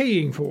actually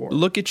paying for.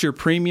 Look at your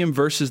premium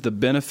versus the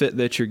benefit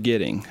that you're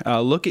getting.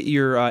 Look at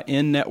your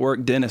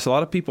in-network dentist. A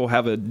lot of people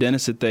have a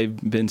dentist that they've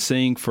been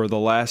seeing for the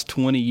last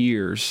 20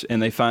 years,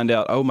 and they find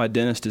out, oh, my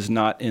dentist is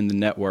not in the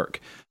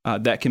network.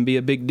 That can be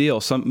a big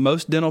deal.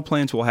 Most dental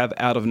plans will have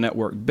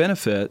out-of-network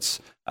benefits,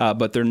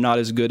 but they're not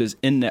as good as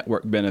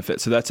in-network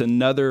benefits. So that's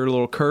another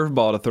little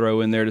curveball to throw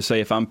in there to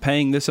say, if I'm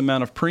paying this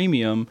amount of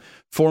premium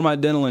for my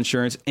dental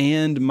insurance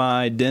and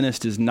my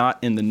dentist is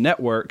not in the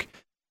network,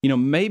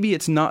 maybe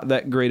it's not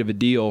that great of a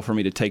deal for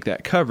me to take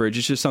that coverage.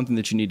 It's just something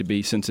that you need to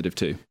be sensitive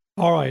to.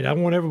 All right, I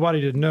want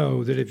everybody to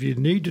know that if you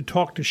need to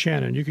talk to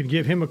Shannon, you can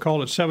give him a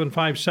call at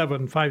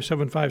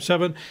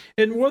 757-5757.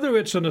 And whether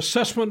it's an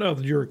assessment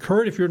of your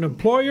current, if you're an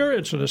employer,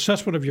 it's an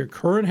assessment of your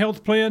current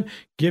health plan,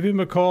 give him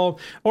a call.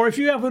 Or if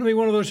you happen to be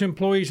one of those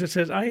employees that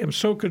says, I am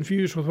so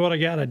confused with what I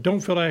got, I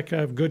don't feel like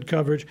I have good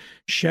coverage,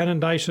 Shannon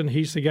Dyson,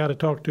 he's the guy to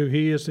talk to.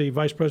 He is the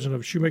Vice President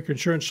of Shoemaker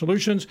Insurance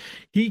Solutions.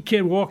 He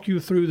can walk you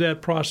through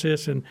that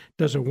process and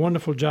does a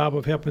wonderful job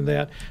of helping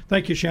that.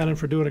 Thank you, Shannon,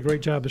 for doing a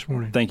great job this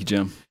morning. Thank you,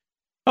 Jim.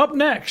 Up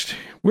next,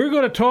 we're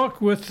going to talk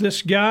with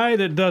this guy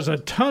that does a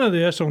ton of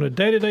this on a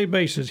day-to-day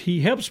basis. He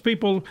helps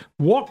people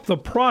walk the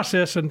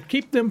process and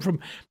keep them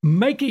from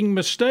making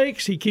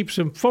mistakes. He keeps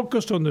them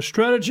focused on the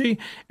strategy,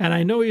 and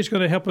I know he's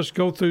going to help us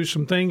go through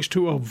some things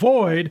to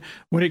avoid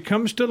when it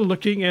comes to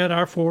looking at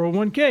our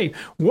 401k.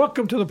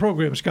 Welcome to the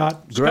program,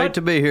 Scott. Great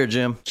to be here,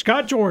 Jim.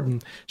 Scott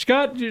Jordan.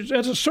 Scott,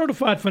 as a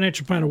certified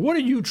financial planner, what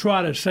do you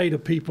try to say to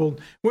people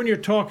when you're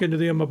talking to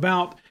them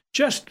about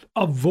just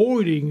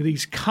avoiding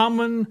these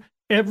common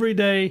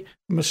everyday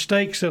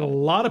mistakes that a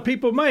lot of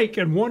people make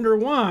and wonder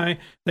why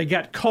they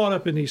got caught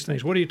up in these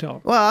things? What do you tell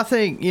them? Well, I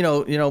think,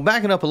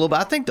 backing up a little bit,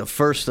 I think the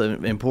first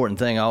important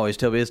thing I always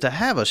tell people is to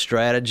have a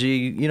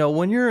strategy.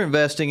 When you're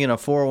investing in a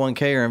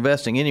 401k or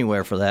investing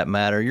anywhere for that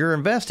matter, you're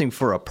investing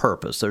for a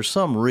purpose. There's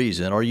some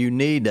reason, or you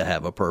need to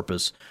have a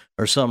purpose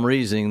or some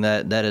reason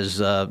that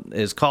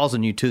is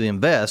causing you to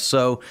invest.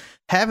 So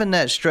having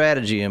that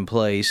strategy in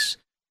place,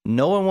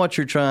 knowing what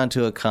you're trying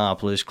to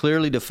accomplish,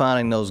 clearly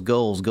defining those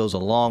goals goes a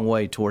long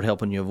way toward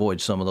helping you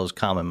avoid some of those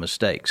common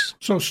mistakes.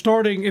 So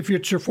starting, if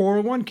it's your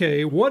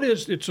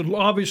 401k, it's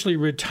obviously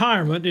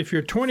retirement. If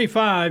you're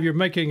 25, you're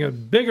making a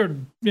bigger,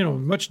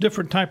 much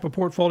different type of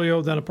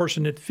portfolio than a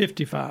person at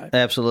 55.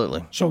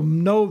 Absolutely. So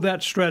know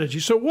that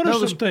strategy. So what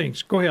are some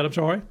things? Go ahead, I'm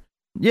sorry.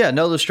 Yeah,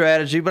 know the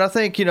strategy. But I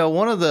think,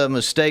 one of the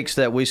mistakes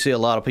that we see a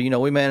lot of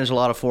people, we manage a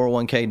lot of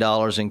 401k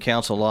dollars and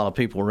counsel a lot of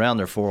people around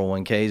their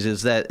 401ks,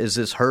 is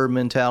this herd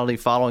mentality,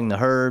 following the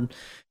herd.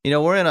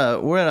 We're in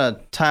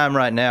a time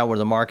right now where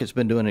the market's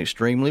been doing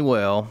extremely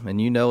well,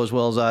 and as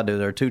well as I do,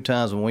 there are two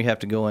times when we have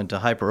to go into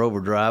hyper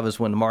overdrive: is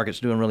when the market's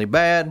doing really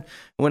bad, and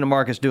when the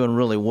market's doing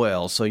really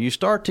well. So you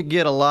start to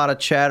get a lot of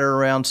chatter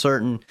around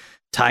certain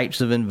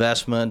types of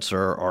investments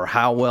or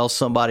how well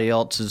somebody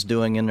else is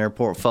doing in their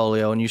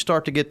portfolio, and you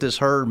start to get this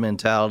herd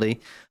mentality.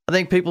 I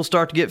think people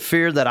start to get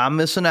fear that I'm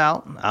missing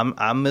out.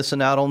 I'm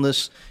missing out on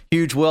this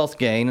huge wealth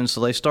gain, and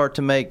so they start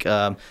to make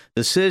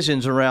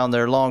decisions around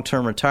their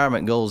long-term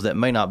retirement goals that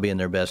may not be in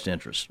their best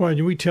interest. Well,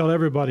 and we tell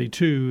everybody,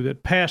 too,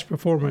 that past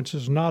performance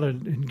is not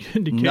an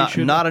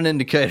indication. Not an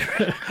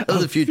indicator of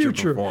the future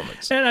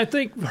performance. And I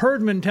think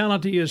herd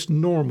mentality is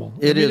normal.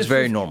 It is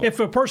very normal. If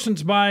a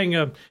person's buying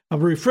a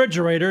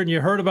refrigerator and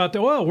you heard about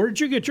where did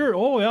you get your,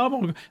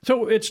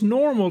 so it's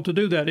normal to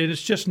do that.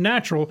 It's just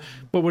natural.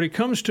 But when it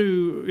comes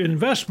to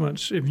investments,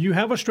 if you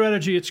have a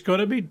strategy, it's going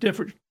to be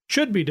different.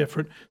 Should be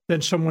different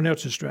than someone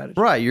else's strategy.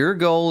 Right. Your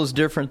goal is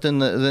different than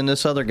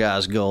this other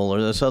guy's goal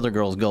or this other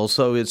girl's goal.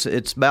 So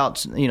it's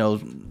about,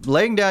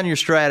 laying down your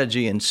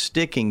strategy and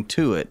sticking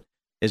to it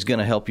is going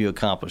to help you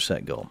accomplish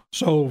that goal.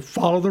 So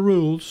follow the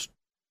rules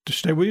to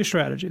stay with your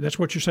strategy. That's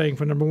what you're saying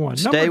for number one.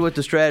 Stay with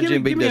the strategy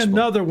and be disciplined. Give me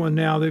another one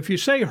now. If you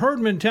say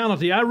herd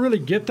mentality, I really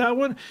get that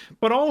one,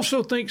 but I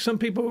also think some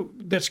people,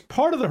 that's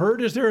part of the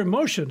herd is their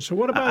emotions. So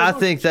what about I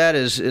think that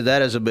is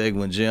a big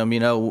one, Jim.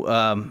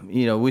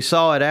 We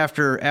saw it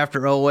after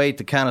 2008,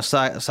 the kind of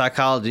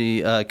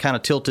psychology kind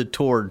of tilted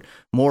toward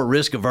more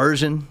risk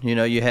aversion.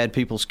 You had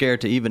people scared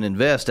to even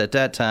invest at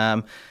that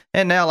time.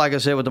 And now, like I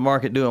said, with the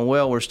market doing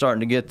well, we're starting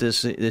to get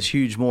this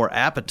huge more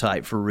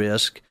appetite for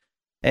risk.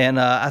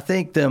 And I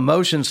think the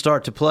emotions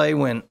start to play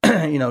when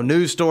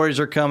news stories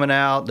are coming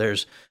out.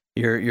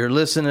 You're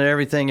listening to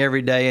everything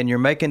every day, and you're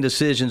making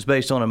decisions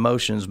based on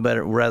emotions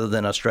rather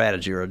than a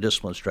strategy or a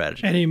disciplined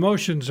strategy. And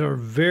emotions are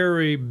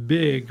very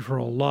big for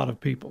a lot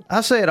of people.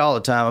 I say it all the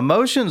time.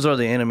 Emotions are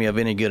the enemy of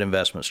any good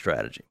investment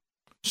strategy.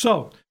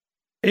 So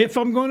if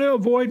I'm going to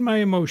avoid my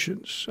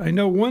emotions, I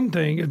know one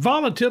thing.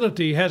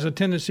 Volatility has a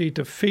tendency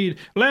to feed.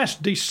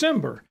 Last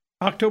December,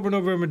 October,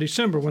 November,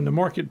 December, when the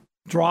market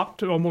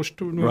dropped almost,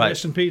 right.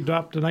 S&P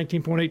dropped to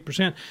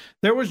 19.8%.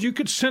 You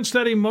could sense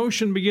that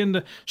emotion begin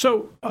to.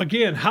 So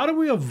again, how do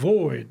we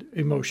avoid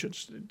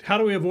emotions? How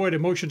do we avoid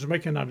emotions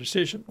making our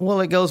decision?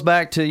 Well, it goes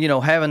back to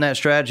having that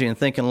strategy and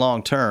thinking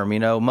long term.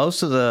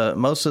 Most of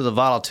the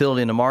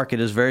volatility in the market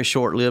is very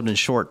short lived and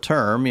short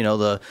term.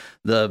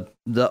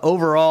 The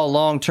overall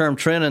long term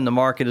trend in the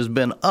market has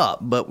been up,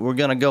 but we're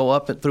going to go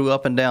through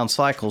up and down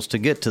cycles to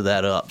get to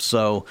that up.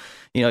 So.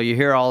 You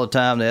hear all the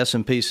time the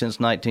S&P since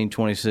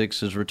 1926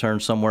 has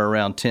returned somewhere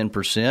around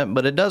 10%,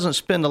 but it doesn't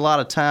spend a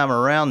lot of time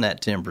around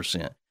that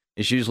 10%.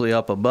 It's usually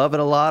up above it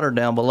a lot or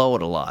down below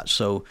it a lot.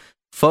 So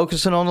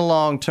focusing on the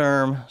long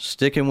term,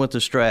 sticking with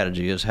the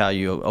strategy is how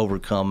you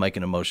overcome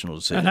making emotional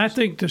decisions. And I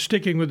think the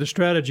sticking with the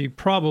strategy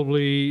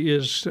probably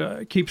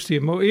keeps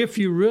the if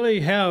you really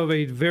have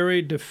a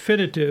very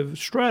definitive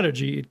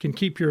strategy, it can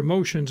keep your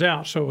emotions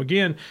out. So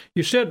again,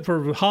 you said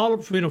for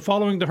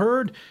following the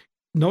herd,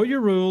 know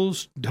your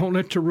rules. Don't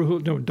let your rule.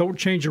 No, don't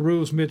change your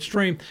rules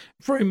midstream.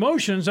 For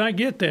emotions, I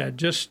get that.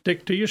 Just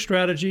stick to your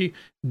strategy.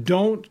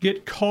 Don't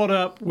get caught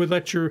up with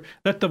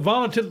let the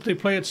volatility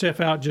play itself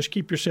out. Just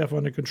keep yourself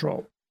under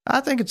control. I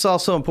think it's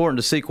also important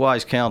to seek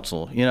wise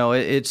counsel. You know,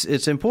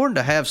 it's important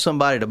to have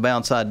somebody to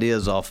bounce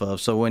ideas off of.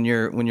 So when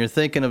you're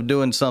thinking of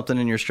doing something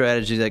in your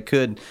strategy that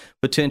could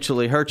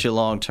potentially hurt you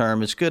long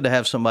term, it's good to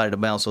have somebody to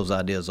bounce those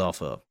ideas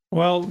off of.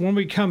 Well, when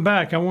we come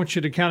back, I want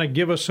you to kind of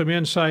give us some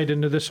insight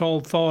into this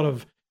whole thought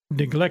of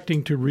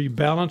neglecting to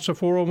rebalance a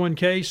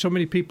 401k. So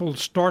many people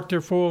start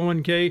their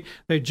 401k,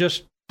 they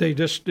just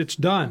it's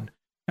done.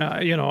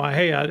 I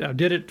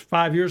did it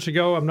 5 years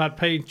ago. I'm not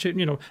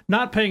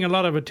paying a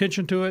lot of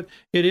attention to it.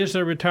 It is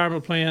their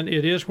retirement plan.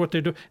 It is what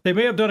they do. They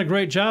may have done a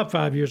great job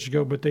 5 years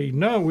ago, but we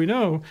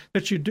know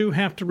that you do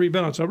have to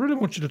rebalance. I really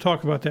want you to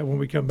talk about that when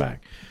we come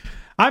back.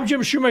 I'm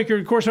Jim Shoemaker.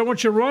 Of course, I want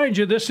to remind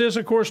you, this is,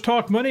 of course,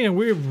 Talk Money, and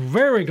we're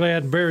very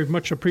glad and very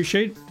much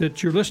appreciate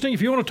that you're listening.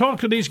 If you want to talk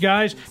to these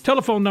guys,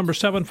 telephone number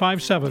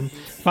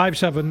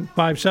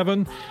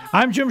 757-5757.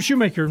 I'm Jim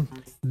Shoemaker.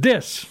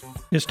 This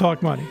is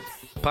Talk Money.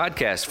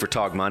 Podcasts for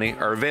Talk Money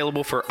are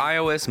available for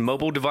iOS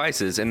mobile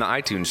devices in the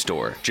iTunes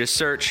Store. Just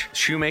search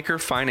Shoemaker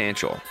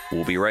Financial.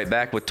 We'll be right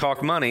back with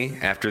Talk Money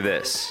after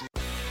this.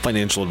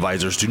 Financial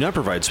advisors do not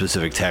provide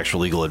specific tax or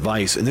legal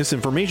advice, and this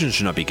information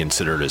should not be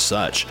considered as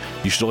such.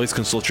 You should always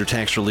consult your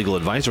tax or legal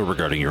advisor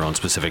regarding your own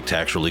specific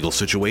tax or legal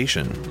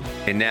situation.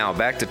 And now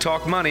back to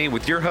Talk Money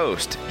with your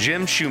host,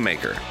 Jim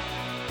Shoemaker.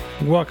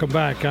 Welcome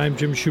back. I'm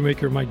Jim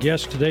Shoemaker. My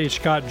guest today is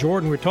Scott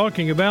Jordan. We're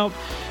talking about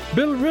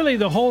really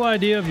the whole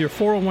idea of your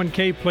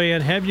 401k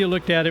plan. Have you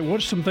looked at it? What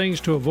are some things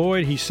to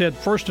avoid? He said,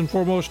 first and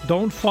foremost,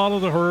 don't follow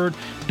the herd.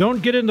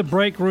 Don't get in the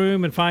break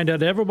room and find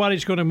out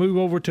everybody's going to move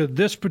over to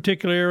this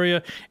particular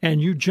area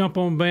and you jump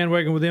on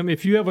bandwagon with them.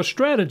 If you have a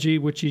strategy,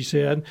 which he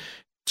said,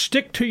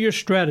 stick to your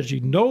strategy.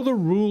 Know the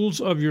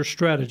rules of your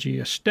strategy.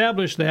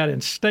 Establish that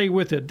and stay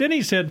with it. Then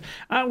he said,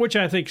 which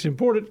I think is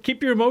important,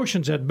 keep your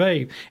emotions at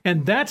bay.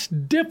 And that's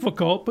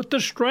difficult, but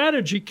the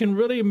strategy can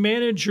really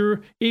manage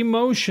your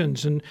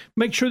emotions and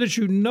make sure that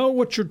you know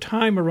what your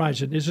time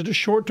horizon is. Is it a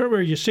short term?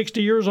 Are you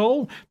 60 years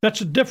old?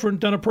 That's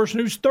different than a person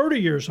who's 30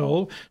 years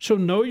old. So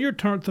know your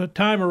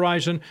time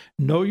horizon,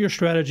 know your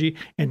strategy,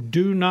 and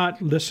do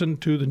not listen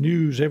to the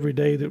news every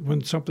day that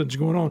when something's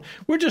going on.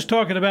 We're just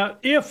talking about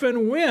if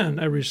and when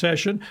a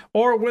recession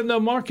or when the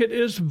market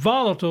is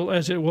volatile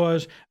as it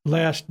was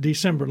last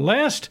December.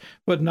 Last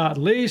but not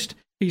least,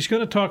 he's going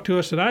to talk to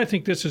us, and I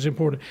think this is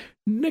important,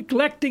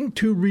 neglecting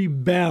to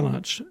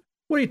rebalance.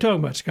 What are you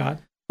talking about, Scott?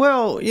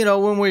 Well,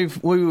 when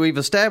we've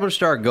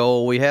established our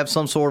goal, we have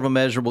some sort of a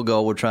measurable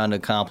goal we're trying to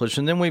accomplish,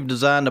 and then we've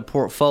designed a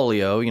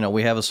portfolio.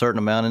 We have a certain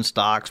amount in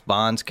stocks,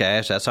 bonds,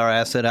 cash. That's our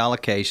asset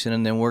allocation,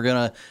 and then we're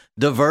going to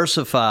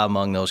diversify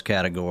among those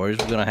categories.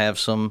 We're going to have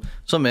some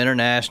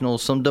international,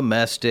 some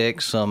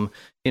domestic, some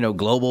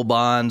global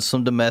bonds,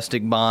 some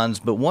domestic bonds.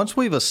 But once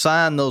we've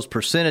assigned those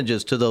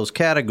percentages to those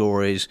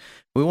categories,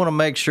 we want to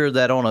make sure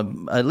that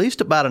on at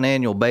least about an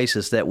annual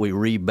basis that we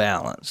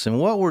rebalance. And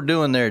what we're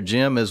doing there,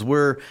 Jim, is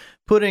we're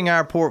putting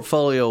our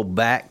portfolio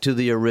back to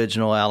the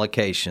original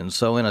allocation.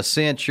 So in a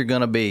sense, you're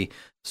going to be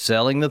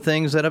selling the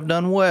things that have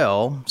done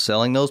well,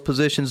 selling those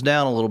positions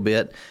down a little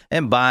bit,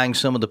 and buying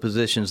some of the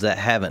positions that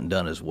haven't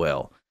done as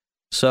well.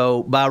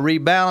 So by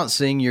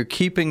rebalancing, you're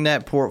keeping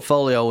that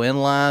portfolio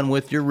in line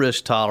with your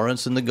risk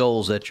tolerance and the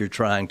goals that you're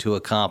trying to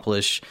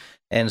accomplish,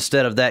 and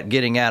instead of that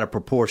getting out of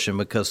proportion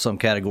because some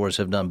categories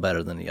have done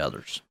better than the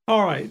others.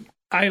 All right.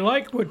 I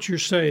like what you're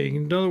saying.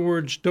 In other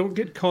words, don't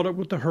get caught up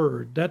with the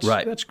herd. That's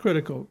right. That's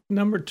critical.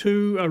 Number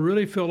two, I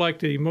really feel like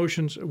the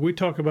emotions, we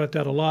talk about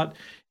that a lot.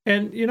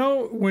 And,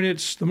 when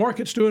the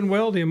market's doing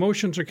well, the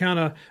emotions are kind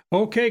of,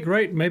 okay,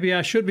 great, maybe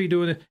I should be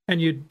doing it.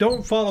 And you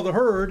don't follow the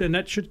herd, and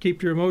that should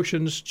keep your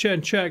emotions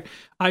in check.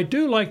 I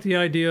do like the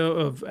idea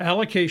of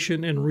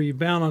allocation and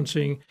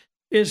rebalancing.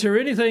 Is there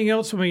anything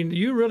else? I mean,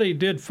 you really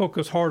did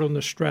focus hard on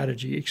the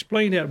strategy.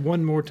 Explain that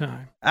one more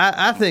time.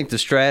 I think the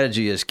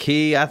strategy is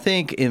key. I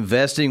think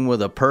investing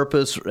with a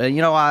purpose,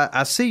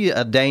 I see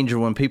a danger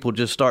when people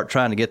just start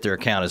trying to get their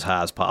account as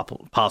high as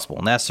possible,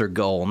 and that's their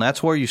goal. And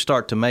that's where you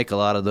start to make a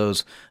lot of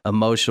those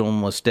emotional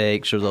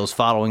mistakes or those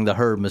following the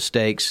herd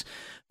mistakes.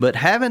 But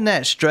having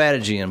that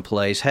strategy in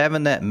place,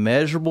 having that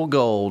measurable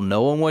goal,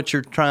 knowing what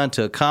you're trying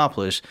to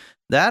accomplish,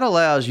 that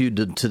allows you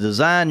to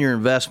design your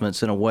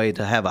investments in a way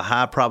to have a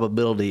high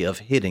probability of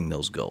hitting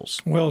those goals.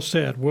 Well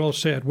said. Well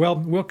said. Well,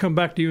 we'll come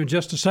back to you in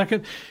just a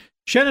second.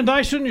 Shannon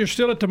Dyson, you're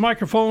still at the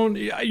microphone.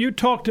 You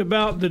talked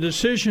about the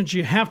decisions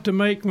you have to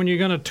make when you're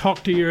going to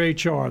talk to your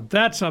HR.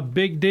 That's a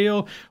big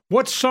deal.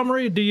 What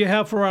summary do you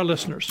have for our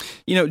listeners?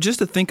 Just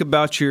to think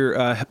about your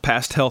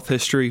past health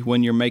history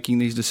when you're making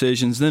these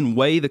decisions, then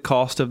weigh the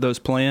cost of those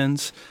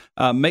plans.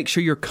 make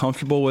sure you're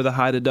comfortable with a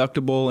high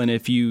deductible. And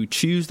if you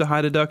choose the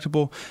high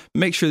deductible,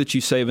 make sure that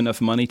you save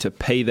enough money to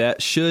pay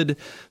that should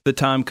the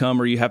time come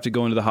where you have to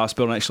go into the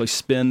hospital and actually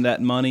spend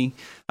that money.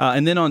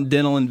 And then on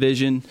dental and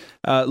vision,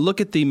 look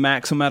at the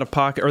maximum out of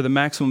pocket or the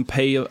maximum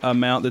pay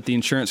amount that the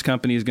insurance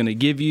company is going to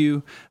give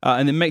you,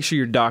 and then make sure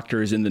your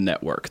doctor is in the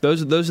network.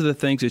 Those are the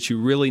things that you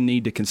really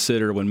need to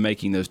consider when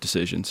making those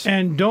decisions.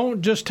 And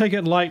don't just take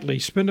it lightly.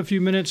 Spend a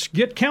few minutes.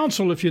 Get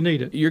counsel if you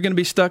need it. You're going to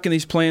be stuck in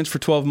these plans for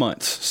 12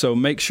 months, so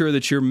make sure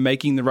that you're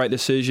making the right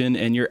decision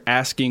and you're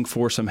asking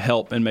for some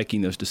help in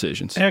making those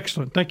decisions.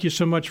 Excellent. Thank you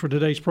so much for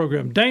today's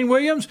program. Dane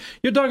Williams,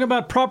 you're talking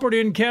about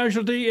property and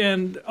casualty,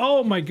 and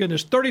oh my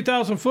goodness,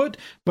 30,000 foot,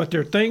 but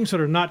there are things that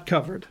are not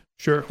covered.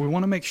 Sure. We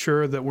want to make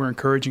sure that we're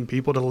encouraging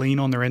people to lean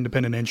on their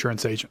independent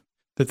insurance agent,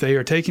 that they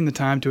are taking the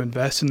time to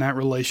invest in that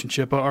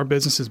relationship. Our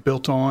business is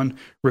built on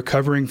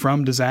recovering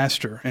from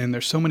disaster, and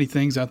there's so many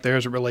things out there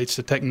as it relates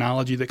to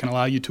technology that can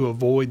allow you to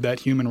avoid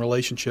that human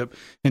relationship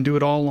and do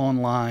it all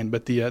online.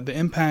 But the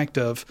impact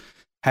of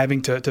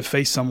having to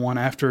face someone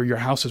after your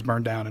house is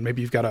burned down, and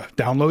maybe you've got to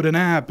download an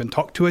app and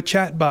talk to a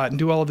chat bot and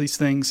do all of these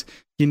things,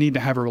 you need to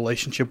have a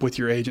relationship with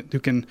your agent who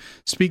can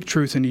speak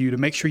truth into you to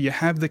make sure you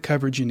have the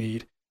coverage you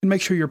need and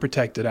make sure you're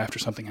protected after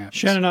something happens.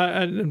 Shannon,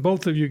 and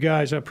both of you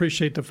guys, I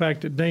appreciate the fact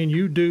that, Dane,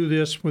 you do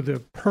this with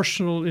a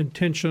personal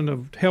intention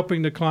of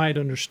helping the client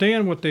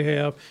understand what they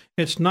have.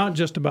 It's not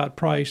just about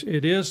price.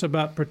 It is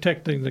about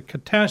protecting the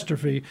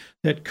catastrophe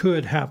that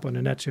could happen,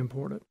 and that's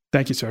important.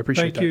 Thank you, sir. I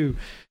appreciate that. Thank you.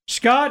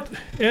 Scott,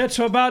 it's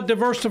about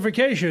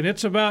diversification.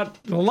 It's about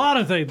a lot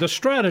of things, the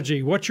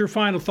strategy. What's your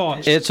final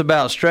thoughts? It's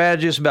about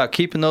strategy. It's about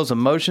keeping those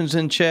emotions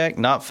in check,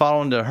 not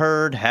following the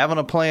herd, having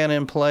a plan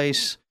in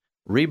place,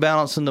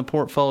 rebalancing the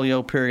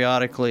portfolio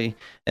periodically,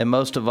 and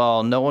most of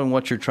all, knowing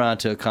what you're trying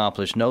to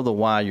accomplish. Know the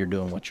why you're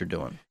doing what you're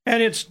doing.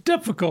 And it's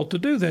difficult to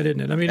do that,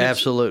 isn't it? I mean,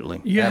 absolutely.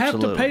 You have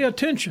to pay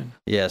attention.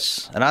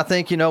 Yes. And I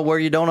think, where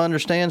you don't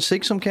understand,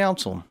 seek some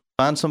counsel.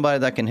 Find somebody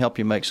that can help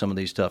you make some of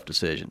these tough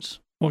decisions.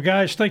 Well,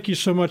 guys, thank you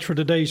so much for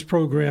today's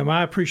program.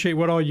 I appreciate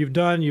what all you've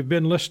done. You've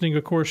been listening,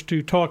 of course,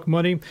 to Talk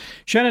Money.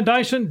 Shannon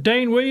Dyson,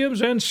 Dane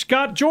Williams, and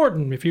Scott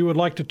Jordan. If you would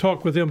like to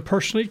talk with them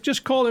personally,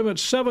 just call them at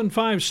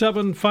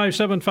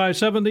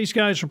 757-5757. These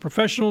guys are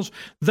professionals.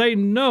 They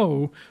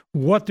know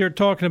what they're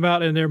talking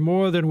about, and they're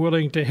more than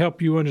willing to help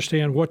you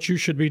understand what you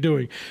should be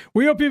doing.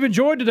 We hope you've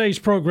enjoyed today's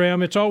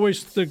program. It's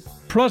always the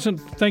pleasant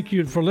thank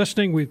you for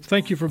listening. We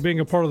thank you for being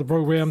a part of the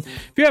program.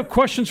 If you have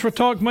questions for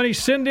Talk Money,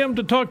 send them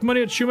to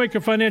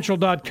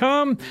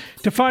talkmoney@shoemakerfinancial.com.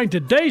 To find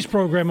today's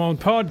program on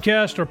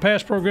podcast or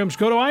past programs,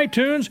 go to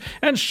iTunes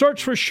and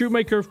search for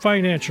Shoemaker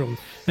Financial.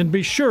 And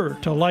be sure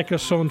to like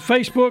us on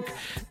Facebook.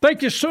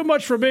 Thank you so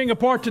much for being a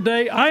part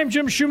today. I'm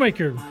Jim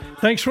Shoemaker.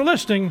 Thanks for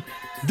listening.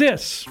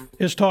 This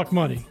is Talk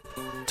Money.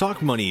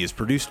 Talk Money is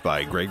produced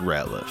by Greg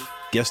Ratliff.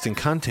 Guest and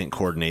content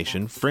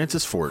coordination,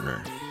 Francis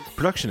Fortner.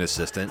 Production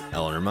assistant,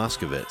 Eleanor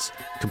Moskowitz.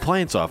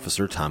 Compliance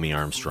officer, Tommy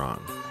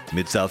Armstrong.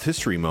 Mid-South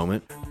History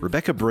Moment,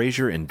 Rebecca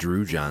Brazier and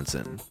Drew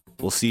Johnson.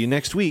 We'll see you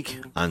next week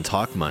on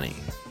Talk Money.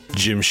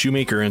 Jim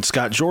Shoemaker and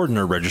Scott Jordan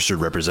are registered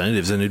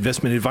representatives and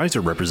investment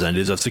advisor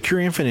representatives of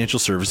Securian Financial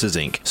Services,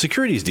 Inc.,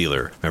 securities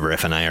dealer, member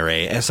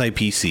FNIRA,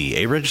 SIPC,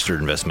 a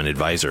registered investment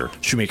advisor.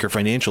 Shoemaker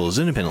Financial is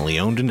independently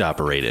owned and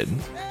operated.